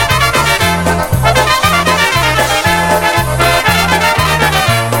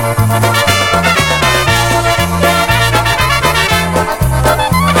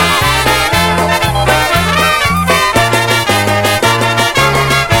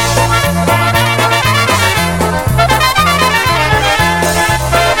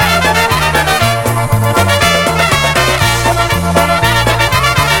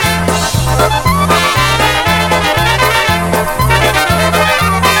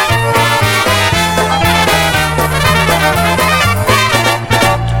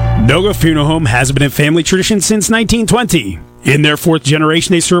 Noga Funeral Home has been a family tradition since 1920. In their 4th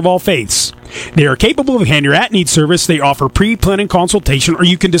generation, they serve all faiths. They are capable of hand your at-need service. They offer pre-planning consultation, or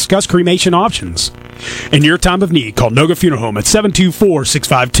you can discuss cremation options. In your time of need, call Noga Funeral Home at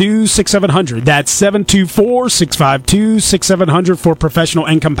 724-652-6700. That's 724-652-6700 for professional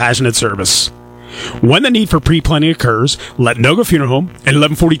and compassionate service. When the need for pre-planning occurs, let Noga Funeral Home at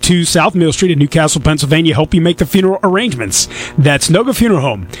 1142 South Mill Street in Newcastle, Pennsylvania help you make the funeral arrangements. That's Noga Funeral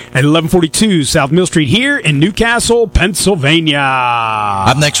Home at 1142 South Mill Street here in Newcastle, Pennsylvania.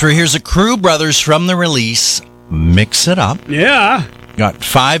 Up next, here's the Crew Brothers from the release, Mix It Up. Yeah. Got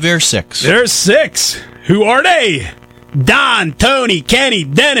 5 or 6. There's 6. Who are they? Don, Tony, Kenny,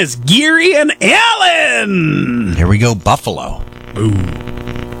 Dennis, Geary, and Alan. Here we go, Buffalo. Ooh.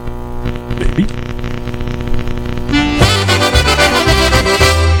 Baby.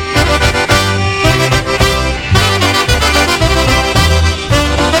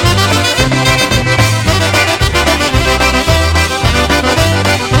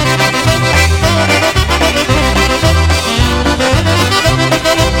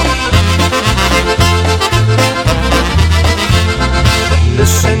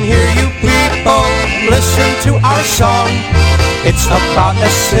 Listen here, you people, listen to our song. It's about a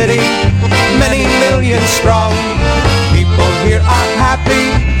city, many millions strong. People here are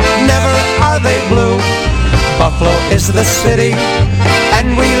happy, never are they blue. Buffalo is the city,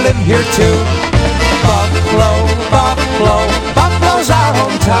 and we live here too. Buffalo, Buffalo, Buffalo's our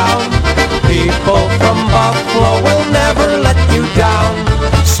hometown. People from Buffalo will never let you down.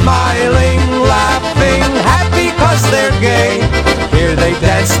 Smiling, laughing, happy 'cause they're gay. Here they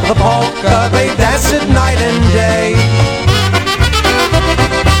dance the polka, they dance it night and day.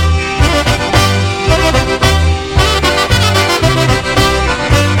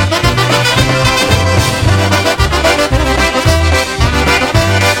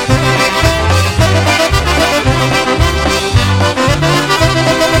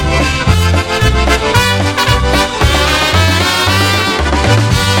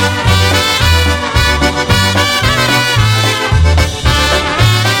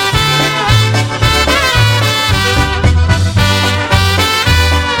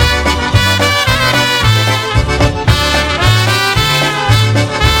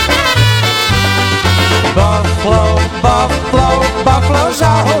 Buffalo's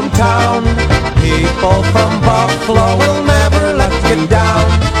our hometown. People from Buffalo will never let you down.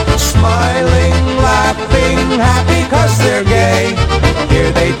 Smiling, laughing, happy 'cause they're gay.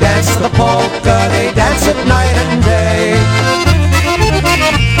 Here they dance the polka, they dance it night and day.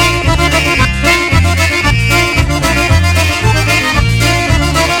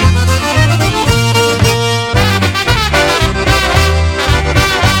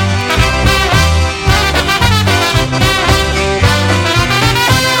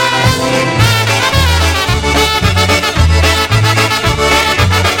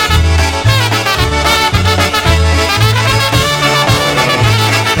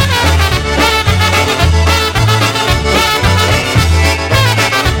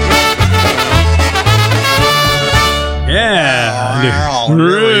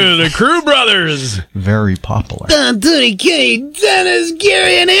 The Crew Brothers. Very popular. Don, Tony, Kenny, Dennis,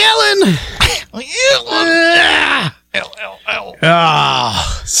 Gary, and Alan.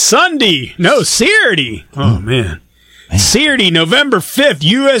 Saturday. Oh, man. Saturday, November 5th,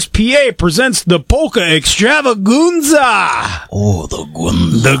 USPA presents the Polka Extravaganza. Oh, the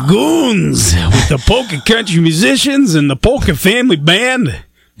Goons. The Goons. With the Polka Country musicians and the Polka Family Band.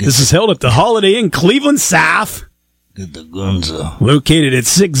 This is held at the Holiday Inn, Cleveland South. Get the Gunza. Located at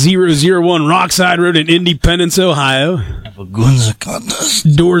 6001 Rockside Road in Independence, Ohio. Have a Gunza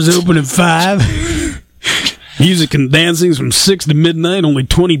contest. Doors open at 5. Music and dancing from 6 to midnight. Only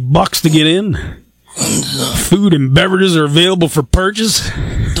 $20 to get in. Gunza. Food and beverages are available for purchase.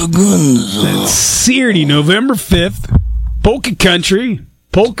 The Gunza. That's Saturday, November 5th. Polka Country,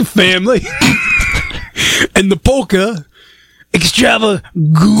 Polka Family, and the Polka Extravaganza.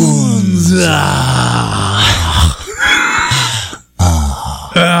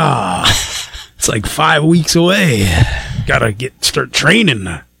 It's like 5 weeks away. Gotta start training.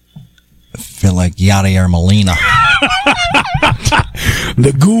 I feel like Yadier Molina.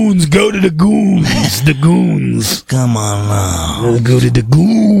 The Goons, go to the Goons. The Goons. Come on now. We'll go to the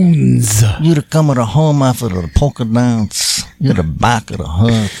Goons. You're the come of the home after the polka dance. You're the back of the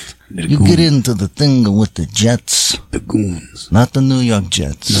hut. You get into the thing with the Jets. The Goons. Not the New York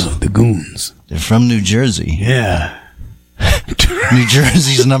Jets. No, the Goons. They're from New Jersey. Yeah. New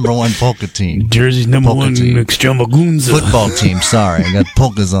Jersey's number one polka team. Jersey's number one Extravaganza. Football team, sorry. I got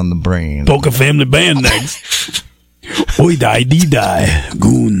polkas on the brain. Polka Family Band next. Oi, die, dee, die.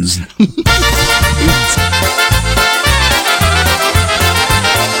 Goons.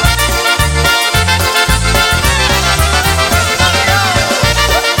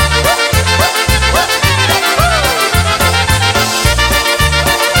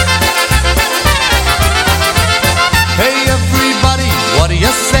 Hey everybody, what do you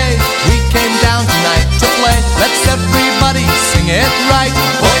say? We came down tonight to play. Let's everybody sing it right.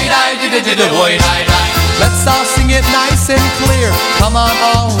 Let's all sing it nice and clear. Come on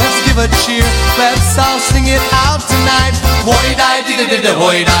all, let's give a cheer. Let's all sing it out tonight.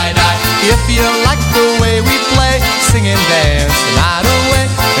 If you like the way we play, sing and dance the night away.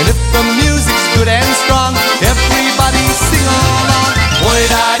 And if the music's good and strong, everybody sing along.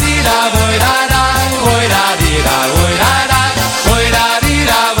 Boy-da-dee-da, boy-da-da, boy-da-dee-da, boy-da-da,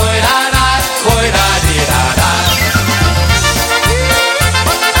 boy-da-dee-da, boy-da-da, boy-da-dee-da-da.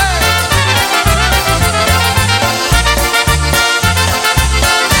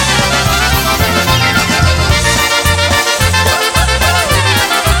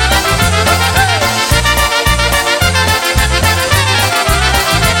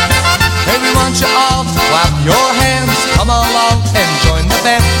 Hey, we want you all to clap your hands. Come along and join the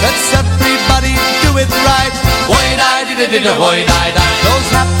band. Let's everybody do it right. Those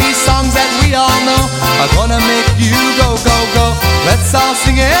happy songs that we all know are gonna make you go, go, go. Let's all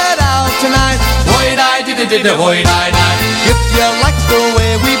sing it out tonight. If you like the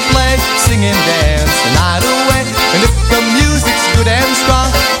way we play, sing and dance the night away. And if the music's good and strong,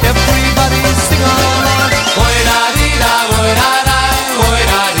 everybody sing along. Boy-da-dee-da, boy-da-da,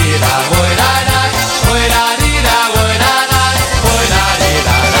 boy-da-dee-da, boy-da-da, boy-da-dee-da, boy-da-da,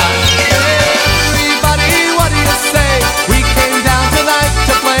 boy-da-dee-da-da. Everybody, what do you say? We came down tonight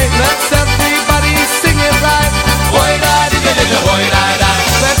to play. Let's everybody sing it right. Boy-da-dee-da-da, boy-da-da.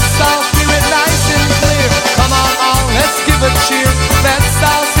 Let's all do it nice and clear. Come on all, let's give a cheer. Let's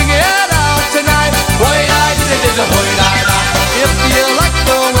all sing it out tonight. Boy-da-dee-da-da, boy-da-da. If you like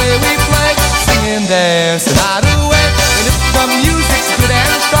the way we play, sing and dance the night away. And if the music's good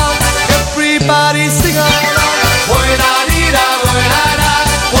and strong, everybody sing along. Boy-da-dee-da, boy-da-da,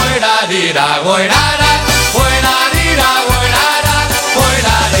 boy-da-dee-da, boy-da-da, boy-da-dee-da, boy-da-da,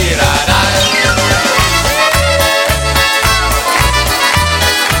 boy-da-dee-da-da.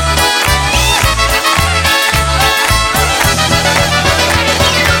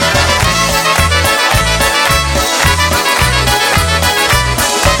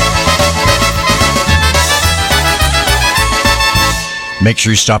 Make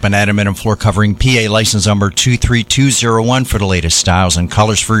sure you stop in Adamant and Floor Covering, PA license number 23201 for the latest styles and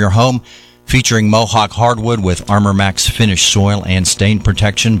colors for your home. Featuring Mohawk hardwood with Armor Max finished soil and stain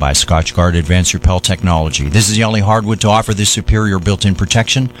protection by Scotchgard Advanced Repel Technology. This is the only hardwood to offer this superior built-in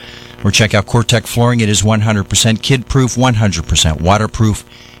protection. Or check out Cortec Flooring. It is 100% kid-proof, 100% waterproof,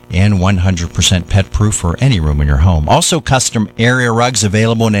 and 100% pet-proof for any room in your home. Also, custom area rugs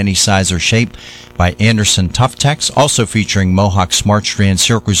available in any size or shape by Anderson Tuftex. Also featuring Mohawk Smart Strand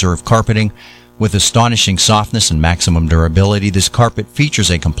Silk Reserve carpeting with astonishing softness and maximum durability. This carpet features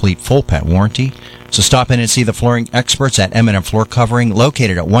a complete full pet warranty. So stop in and see the flooring experts at Eminent Floor Covering,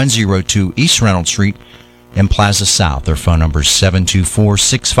 located at 102 East Reynolds Street in Plaza South. Their phone number is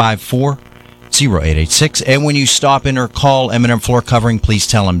 724-654-0886. And when you stop in or call Eminent Floor Covering, please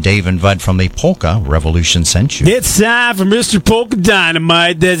tell them Dave and Bud from the Polka Revolution sent you. It's time for Mr. Polka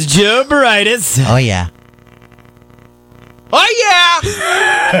Dynamite. That's Joe Baritis. Oh, yeah. Oh, yeah!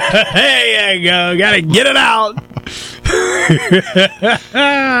 There you go. Gotta get it out.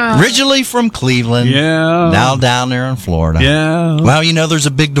 Originally from Cleveland. Yeah. Now down there in Florida. Yeah. Well, you know, there's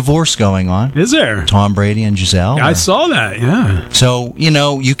a big divorce going on. Is there? Tom Brady and Giselle. I saw that, yeah. So, you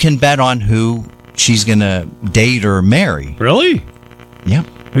know, you can bet on who she's going to date or marry. Really? Yep.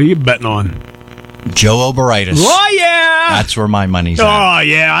 Who are you betting on? Joe Oberitis. Oh, yeah! That's where my money's at. Oh,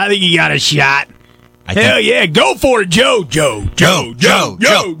 yeah. I think you got a shot. Hell yeah, go for it, Joe. Joe, go, go,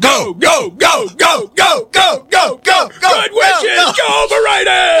 go, go, go, go, go, go, go, go. Good wishes, Joe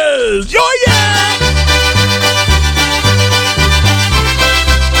Baritis. Oh, yeah!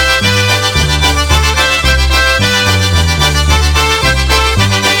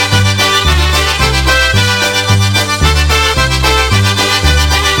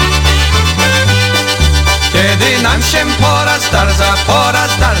 Kiedy nam się poraz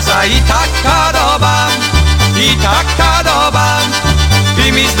darza i tak kadobam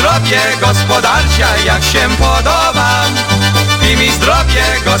Pij mi zdrowie gospodarcia, jak się podoba. Pij mi zdrowie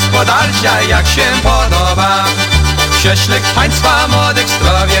gospodarcia, jak się podoba. Prześlek państwa młodych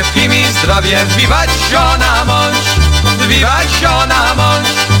zdrowie, pij mi zdrowie, wiwać żona mąż,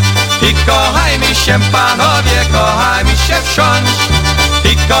 i kochaj mi się panowie, kochajmy się wsiąść.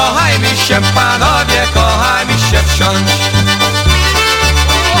 I kochajmy się panowie, kochajmy się wsiąść.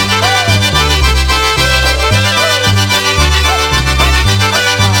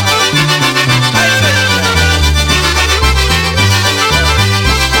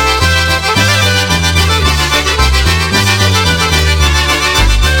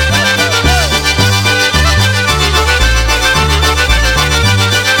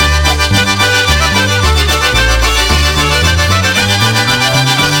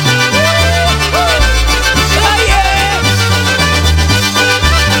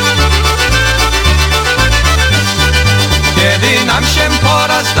 Kiedy nam się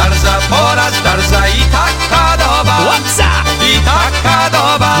pora zdarza i taka doba, i taka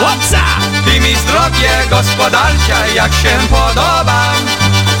doba, Pij mi zdrowie gospodarcia, jak się podoba.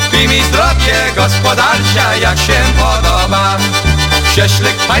 Pij mi zdrowie gospodarcia, jak się podoba.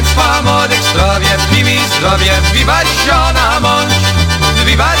 Prześlik państwa młodych zdrowie, pij mi zdrowie, wiwać żona mąż,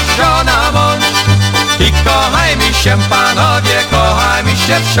 wiwać żona mąż. I kochajmy się panowie, kochajmy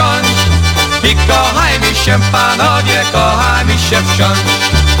się wsiąść. I kochajmy się panowie, kochajmy się wsiąść.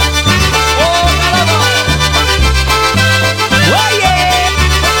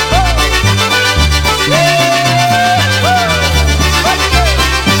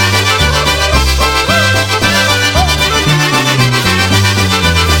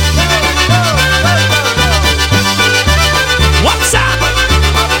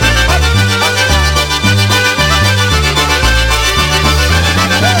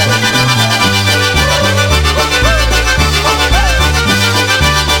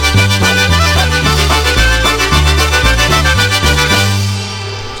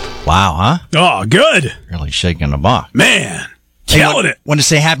 Wow, huh? Oh, good. Really shaking the box. Man, killing it. Want to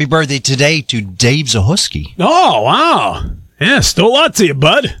say happy birthday today to Dave Zahuski. Oh, wow. Yeah, still a lot to you,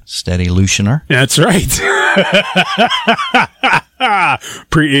 bud. Steady Lutioner. That's right.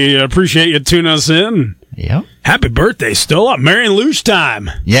 Appreciate you tuning us in. Yep. Happy birthday. Still up. Merry and Lush time.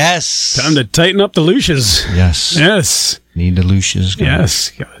 Yes. Time to tighten up the Lushes. Yes. Yes. Need the Lucius.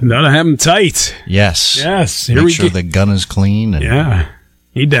 Yes. Gotta have them tight. Yes. Yes. Make sure the gun is clean. And yeah.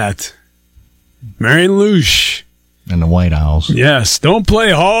 Need that. Merry and Lush. And the White Owls. Yes. Don't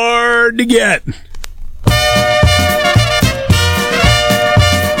play hard to get.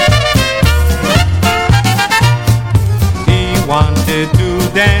 He wanted to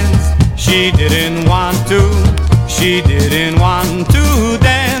dance. She didn't want to. She didn't want to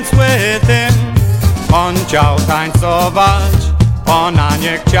dance with him. On chciał tańcować. Ona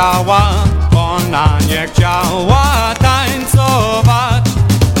nie chciała. Ona nie chciała tańcować.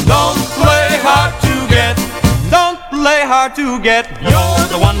 Don't play hard to get. Don't play hard to get. You're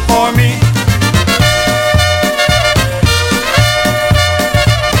the one for me.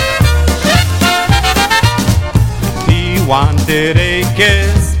 He wanted a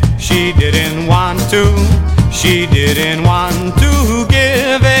kiss. She didn't want to. She didn't want to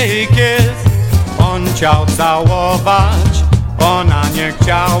give a kiss. On chciał całować. Ona nie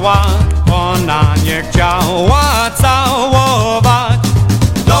chciała. Ona nie chciała całować.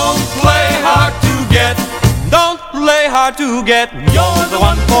 Don't play hard to get. Don't play hard to get. You're the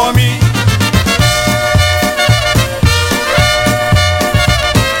one for me.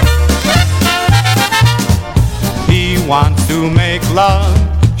 He wants to make love.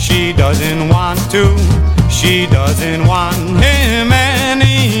 She doesn't want to. She doesn't want him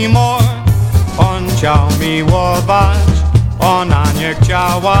anymore. On chciał miłować. Ona nie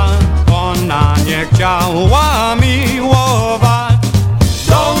chciała. Ona nie chciała miłować.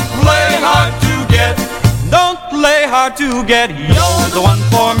 Don't play hard to get. Don't play hard to get. You're the one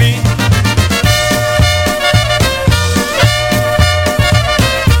for me.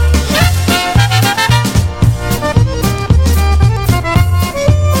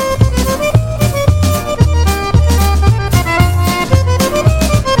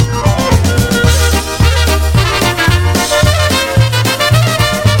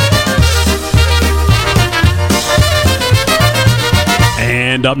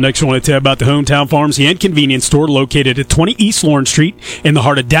 And up next, I want to tell you about the Hometown Pharmacy and Convenience Store located at 20 East Lawrence Street in the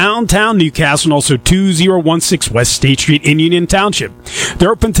heart of downtown Newcastle and also 2016 West State Street in Union Township.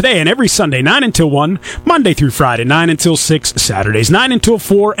 They're open today and every Sunday, 9 until 1, Monday through Friday, 9 until 6, Saturdays, 9 until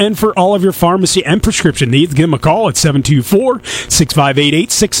 4, and for all of your pharmacy and prescription needs, give them a call at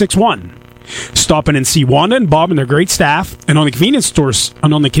 724-658-8661. Stop in and see Wanda and Bob and their great staff. And on the convenience store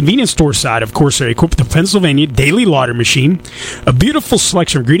side, of course, they're equipped with the Pennsylvania Daily Lauder Machine, a beautiful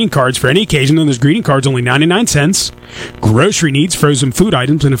selection of greeting cards for any occasion, and those greeting cards only 99 cents. Grocery needs, frozen food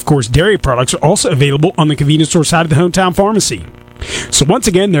items, and of course, dairy products are also available on the convenience store side of the Hometown Pharmacy. So once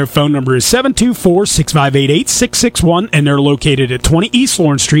again, their phone number is 724-658-8661, and they're located at 20 East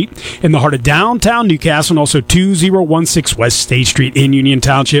Lawrence Street in the heart of downtown Newcastle, and also 2016 West State Street in Union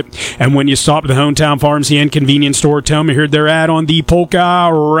Township. And when you stop at the Hometown Pharmacy and Convenience Store, tell them you heard their ad on the Polka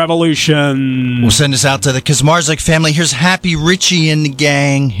Revolution. We'll send this out to the Kazmarzik family. Here's Happy Richie and the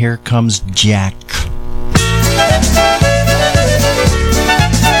gang. Here comes Jack.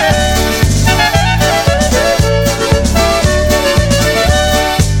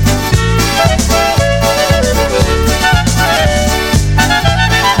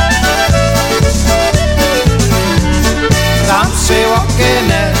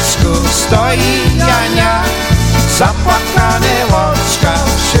 Stoi Jania, zapłakane oczka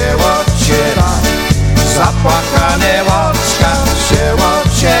się ociera, zapłakane oczka się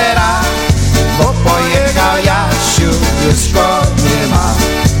ociera, bo pojechał Jasiu, już go nie ma.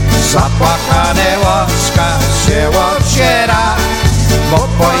 Zapłakane oczka się ociera, bo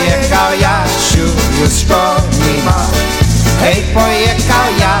pojechał Jasiu, już go nie ma. Hej, pojechał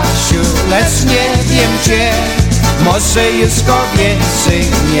Jasiu, lecz nie wiem gdzie. Może już go więcej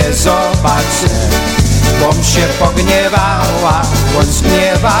nie zobaczę, bom się pogniewała, on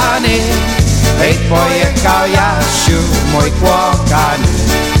zgniewany. Hej, pojechał Jasiu, mój kochany,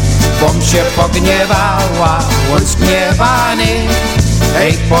 bom się pogniewała, on zgniewany.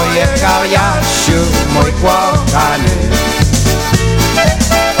 Hej, pojechał Jasiu, mój kochany.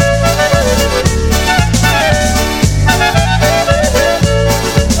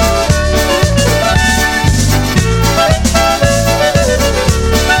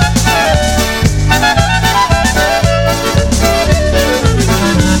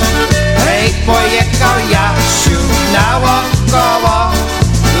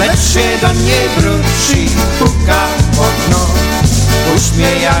 Się do niej wróci, puka w okno. Puść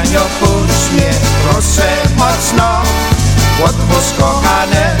mnie, Janio, puść mnie, proszę mocno. Odwóz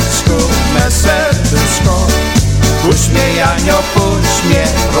kochaneczku, me serduszko. Puść mnie, Janio, puść mnie,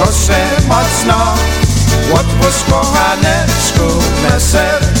 proszę mocno. Odwóz kochaneczku, me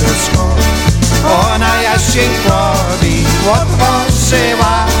serduszko. Ona Jasieńkowi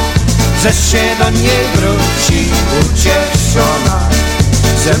odwożyła, że się do niej wróci ucieszona.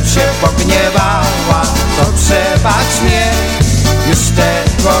 Żem się pogniewała, to przebacz mnie, już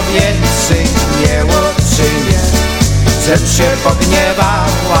tego więcej nie uczynię. Żem się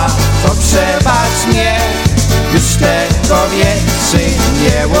pogniewała, to przebacz mnie, już tego więcej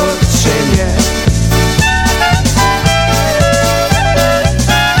nie uczynię.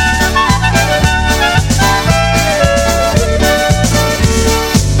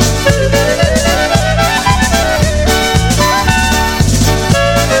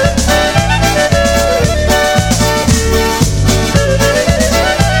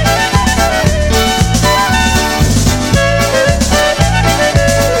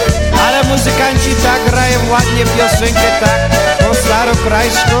 Ładnie piosenkę tak po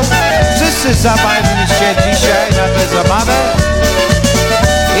starokrajsku. Wszyscy zabawni się dzisiaj na tę zabawę.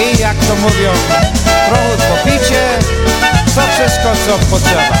 I jak to mówią, trochę popicie, to wszystko co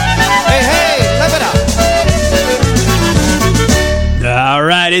potrzeba. Hey, hey, live it up! All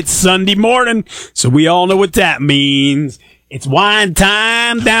right, it's Sunday morning, so we all know what that means. It's wine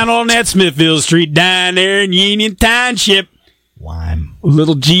time down on that Smithfield Street, down there in Union Township. Wine.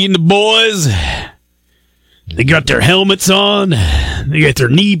 Little G and the boys. They got their helmets on. They got their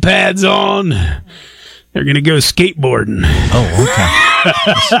knee pads on. They're going to go skateboarding. Oh, okay.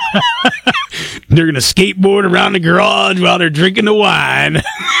 They're going to skateboard around the garage while they're drinking the wine.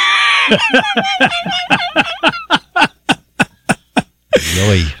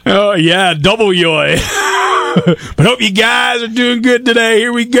 Yoy. Oh, yeah, double yoy. But hope you guys are doing good today.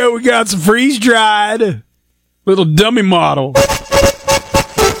 Here we go. We got some freeze-dried. Little dummy model.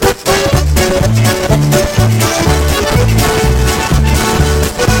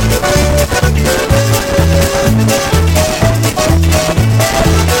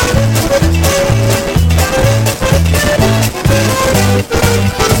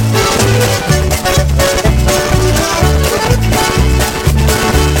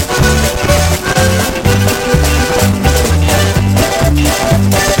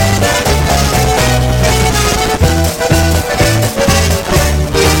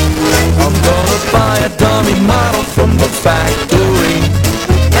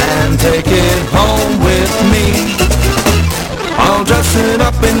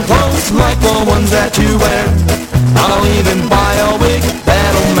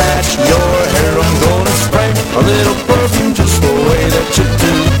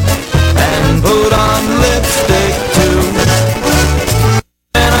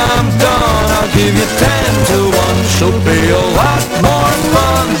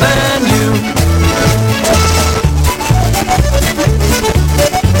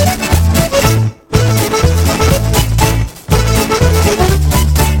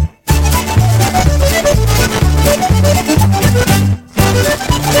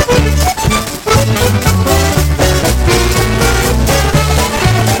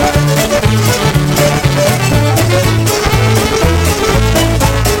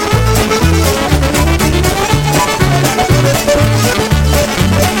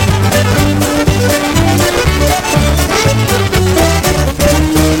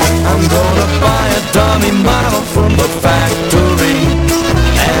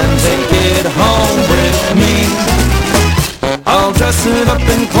 dress it up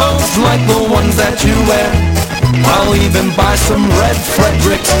in clothes like the ones that you wear. I'll even buy some red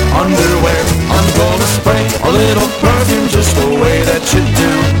Fredericks underwear. I'm gonna spray a little perfume just the way that you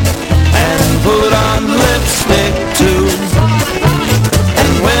do, and put on lipstick too.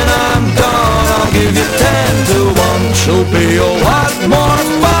 And when I'm gone, I'll give you 10 to 1. She'll be a lot more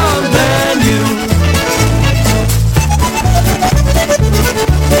fun than you.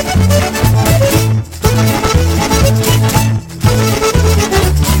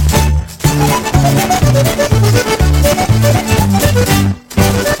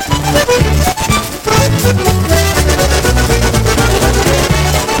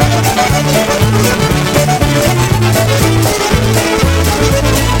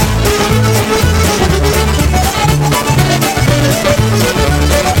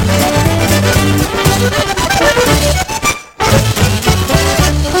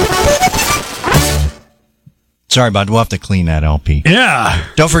 Sorry, bud. We'll have to clean that LP. Yeah.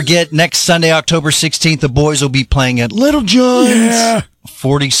 Don't forget, next Sunday, October 16th, the boys will be playing at Little John's. Yeah.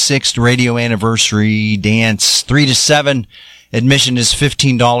 46th radio anniversary dance, 3 to 7. Admission is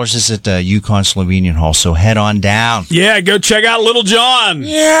 $15. It's at the Yukon Slovenian Hall, so head on down. Yeah, go check out Little John.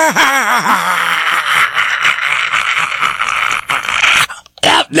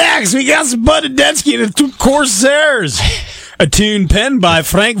 Up next, we got some Bud Adensky and the Two Corsairs. A tune penned by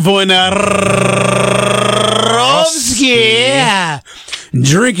Frank Wojnarowski.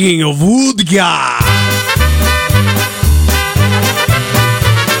 Drinking of vodka.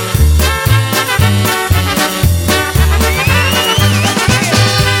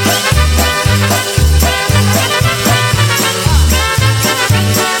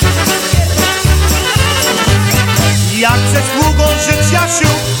 Jak ze sługą żyć Jasiu,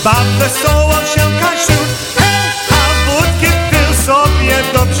 baw wesoło się Kasiu, hej, a wódki pił sobie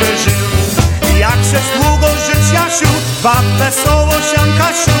dobrze żył. Jak ze sługą żyć Jasiu, baw wesoło się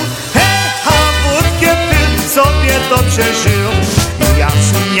Kasiu, hej, a wódki pił sobie dobrze żył.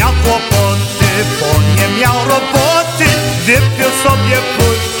 Jasiu miał kłopoty, bo nie miał roboty, wypił sobie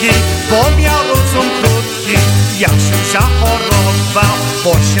wódki, bo miał rozum krótki. Jasiu zachorował,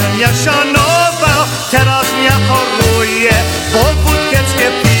 bo się nie szanował, teraz nie choruje, bo wódkieckie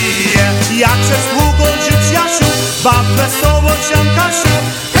pije. Jak ze sługą żyć Jasiu, baw wesoło się Kasiu,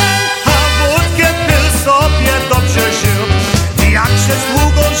 hej, a wódkę pił sobie dobrze żył. Jak ze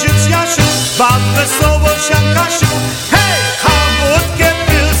sługą żyć Jasiu, baw wesoło się Kasiu, hej, a wódkę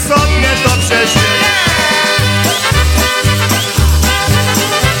pił sobie dobrze żył.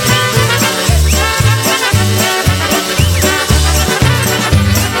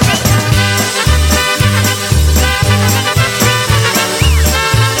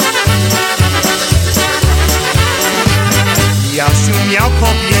 Jasiu miał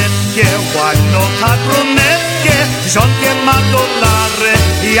kobietkę, ładną tak brunetkę, żonkę ma dolary,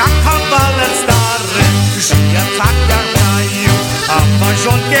 jak kawaler stary. Żyje tak jak w raju, a ma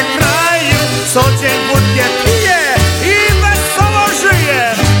żonkę kraju, co dzień wódkę pije i wesoło żyje.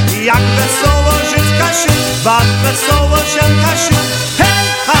 Jak wesoło żyć Kasiu, baw wesoło się Kasiu, hej,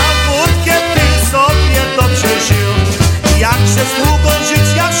 a wódkę pił sobie dobrze żył. Jak się sługą żyć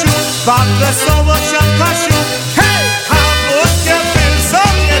Jasiu, baw wesoło się Kasiu, hej, a wódkę pił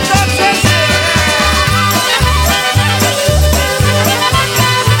sobie dobrze żył.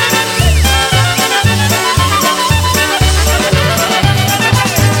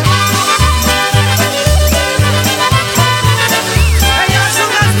 Hej, Jasiu,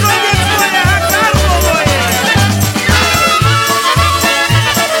 na zdrowie twoje, a gardło moje.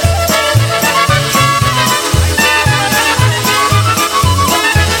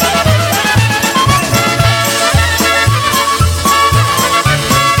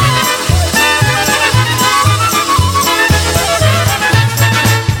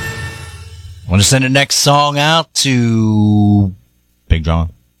 Want to send the next song out to Big John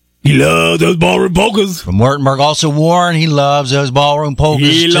He loves those ballroom polkas. from Wurtemberg. Also, Warren, he loves those ballroom polkas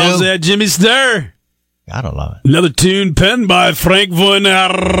He too. loves that Jimmy Stir. Gotta love it. Another tune penned by Frank Wojnarowski.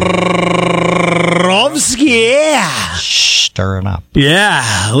 Yeah. Stirring up.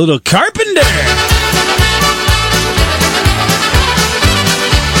 Yeah, a little Carpenter.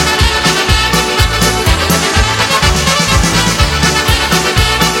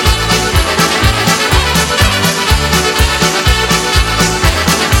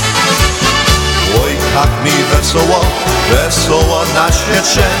 Oj, jak mi wesoło, wesoło na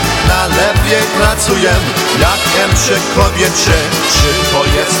świecie. Na lewie pracuję, jakiem przy kobiecie. Czy to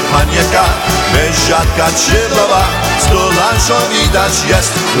jest panieka, mężatka czy baba? Stolarzo widać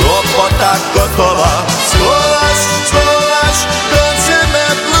jest, robota gotowa. Stolarz, końce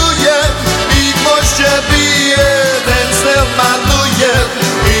mebluje i gwoździe bije, ręce maluje.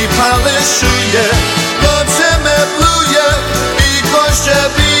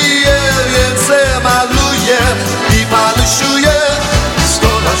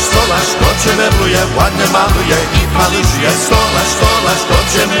 ładnie maluje i paluszuje. Stolarz, stolarz,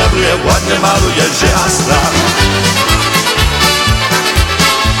 dobrze mebluje, ładnie maluje, że aż strach.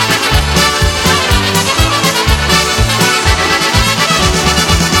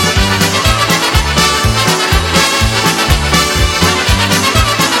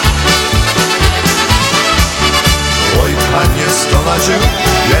 Panie stolarzu,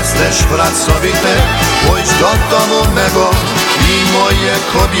 jesteś pracowity, pójdź do domu mego i moje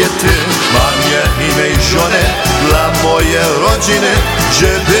kobiety. Mam je i mej żony dla mojej rodziny,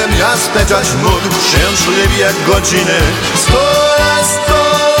 żebym ja spędzać mógł szczęśliwie godziny. Stolarz,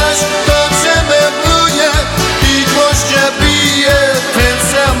 stolarz, to cię mebluje i gwoździe bije,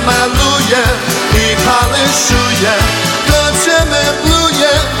 pięce maluje i palyszuje. To cię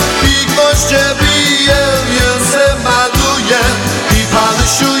mebluje i gwoździe bije, pięce maluje i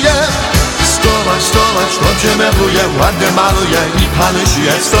palyszuje. Stolarz, stolarz, dobrze mebluje, ładnie maluje i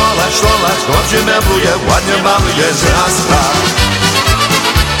palyszuje. Stolarz, stolarz, dobrze mebluje, ładnie maluje, raz, dwa.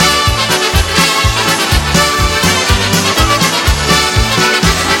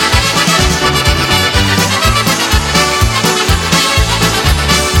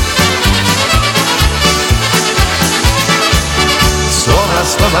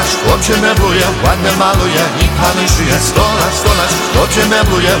 Stolarz, dobrze mebluje, ładnie maluje i palyszuje. Stolarz, stolarz, dobrze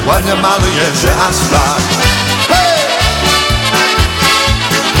mebluje, ładnie maluje, że aż tak. Hey!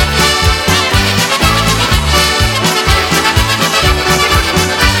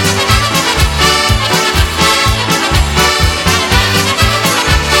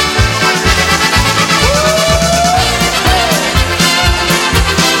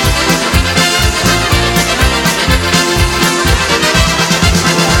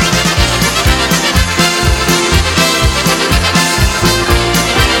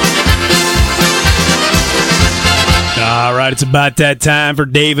 All right, it's about that time for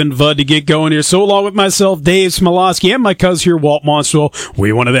Dave and Bud to get going here. So along with myself, Dave Smolowski, and my cousin here, Walt Monstwell,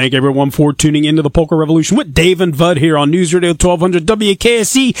 we want to thank everyone for tuning into the Polka Revolution with Dave and Bud here on News Radio 1200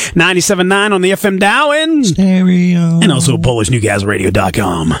 WKSC 97.9 on the FM dial and Stereo. And also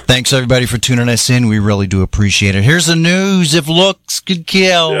PolishNewcastleRadio.com. Thanks, everybody, for tuning us in. We really do appreciate it. Here's the news. If looks could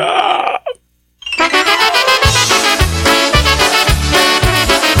kill.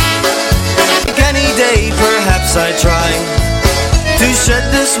 Any day, perhaps I try to shed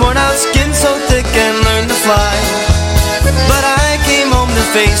this worn out skin so thick and learn to fly. But I came home to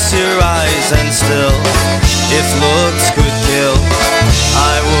face your eyes, and still, if looks could kill,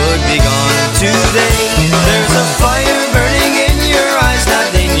 I would be gone today. There's a fire burning in your eyes,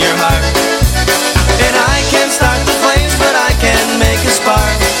 not in your heart. And I can't start the flames, but I can make a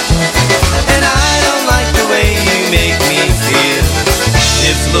spark. And I don't like the way you make me feel.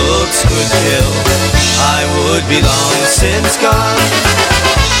 If looks could kill, I would be long since gone.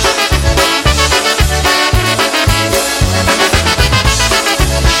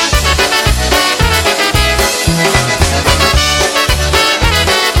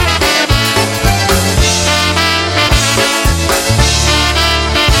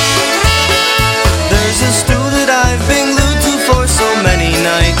 There's a stool that I've been glued to for so many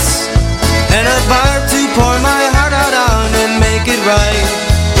nights, and a bar to pour my heart out on and make it right.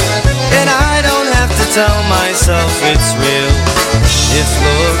 And I don't have to tell myself it's real. If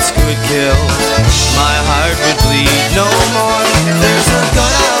looks could kill, my heart would bleed no more. There's a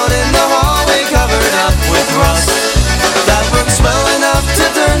gun out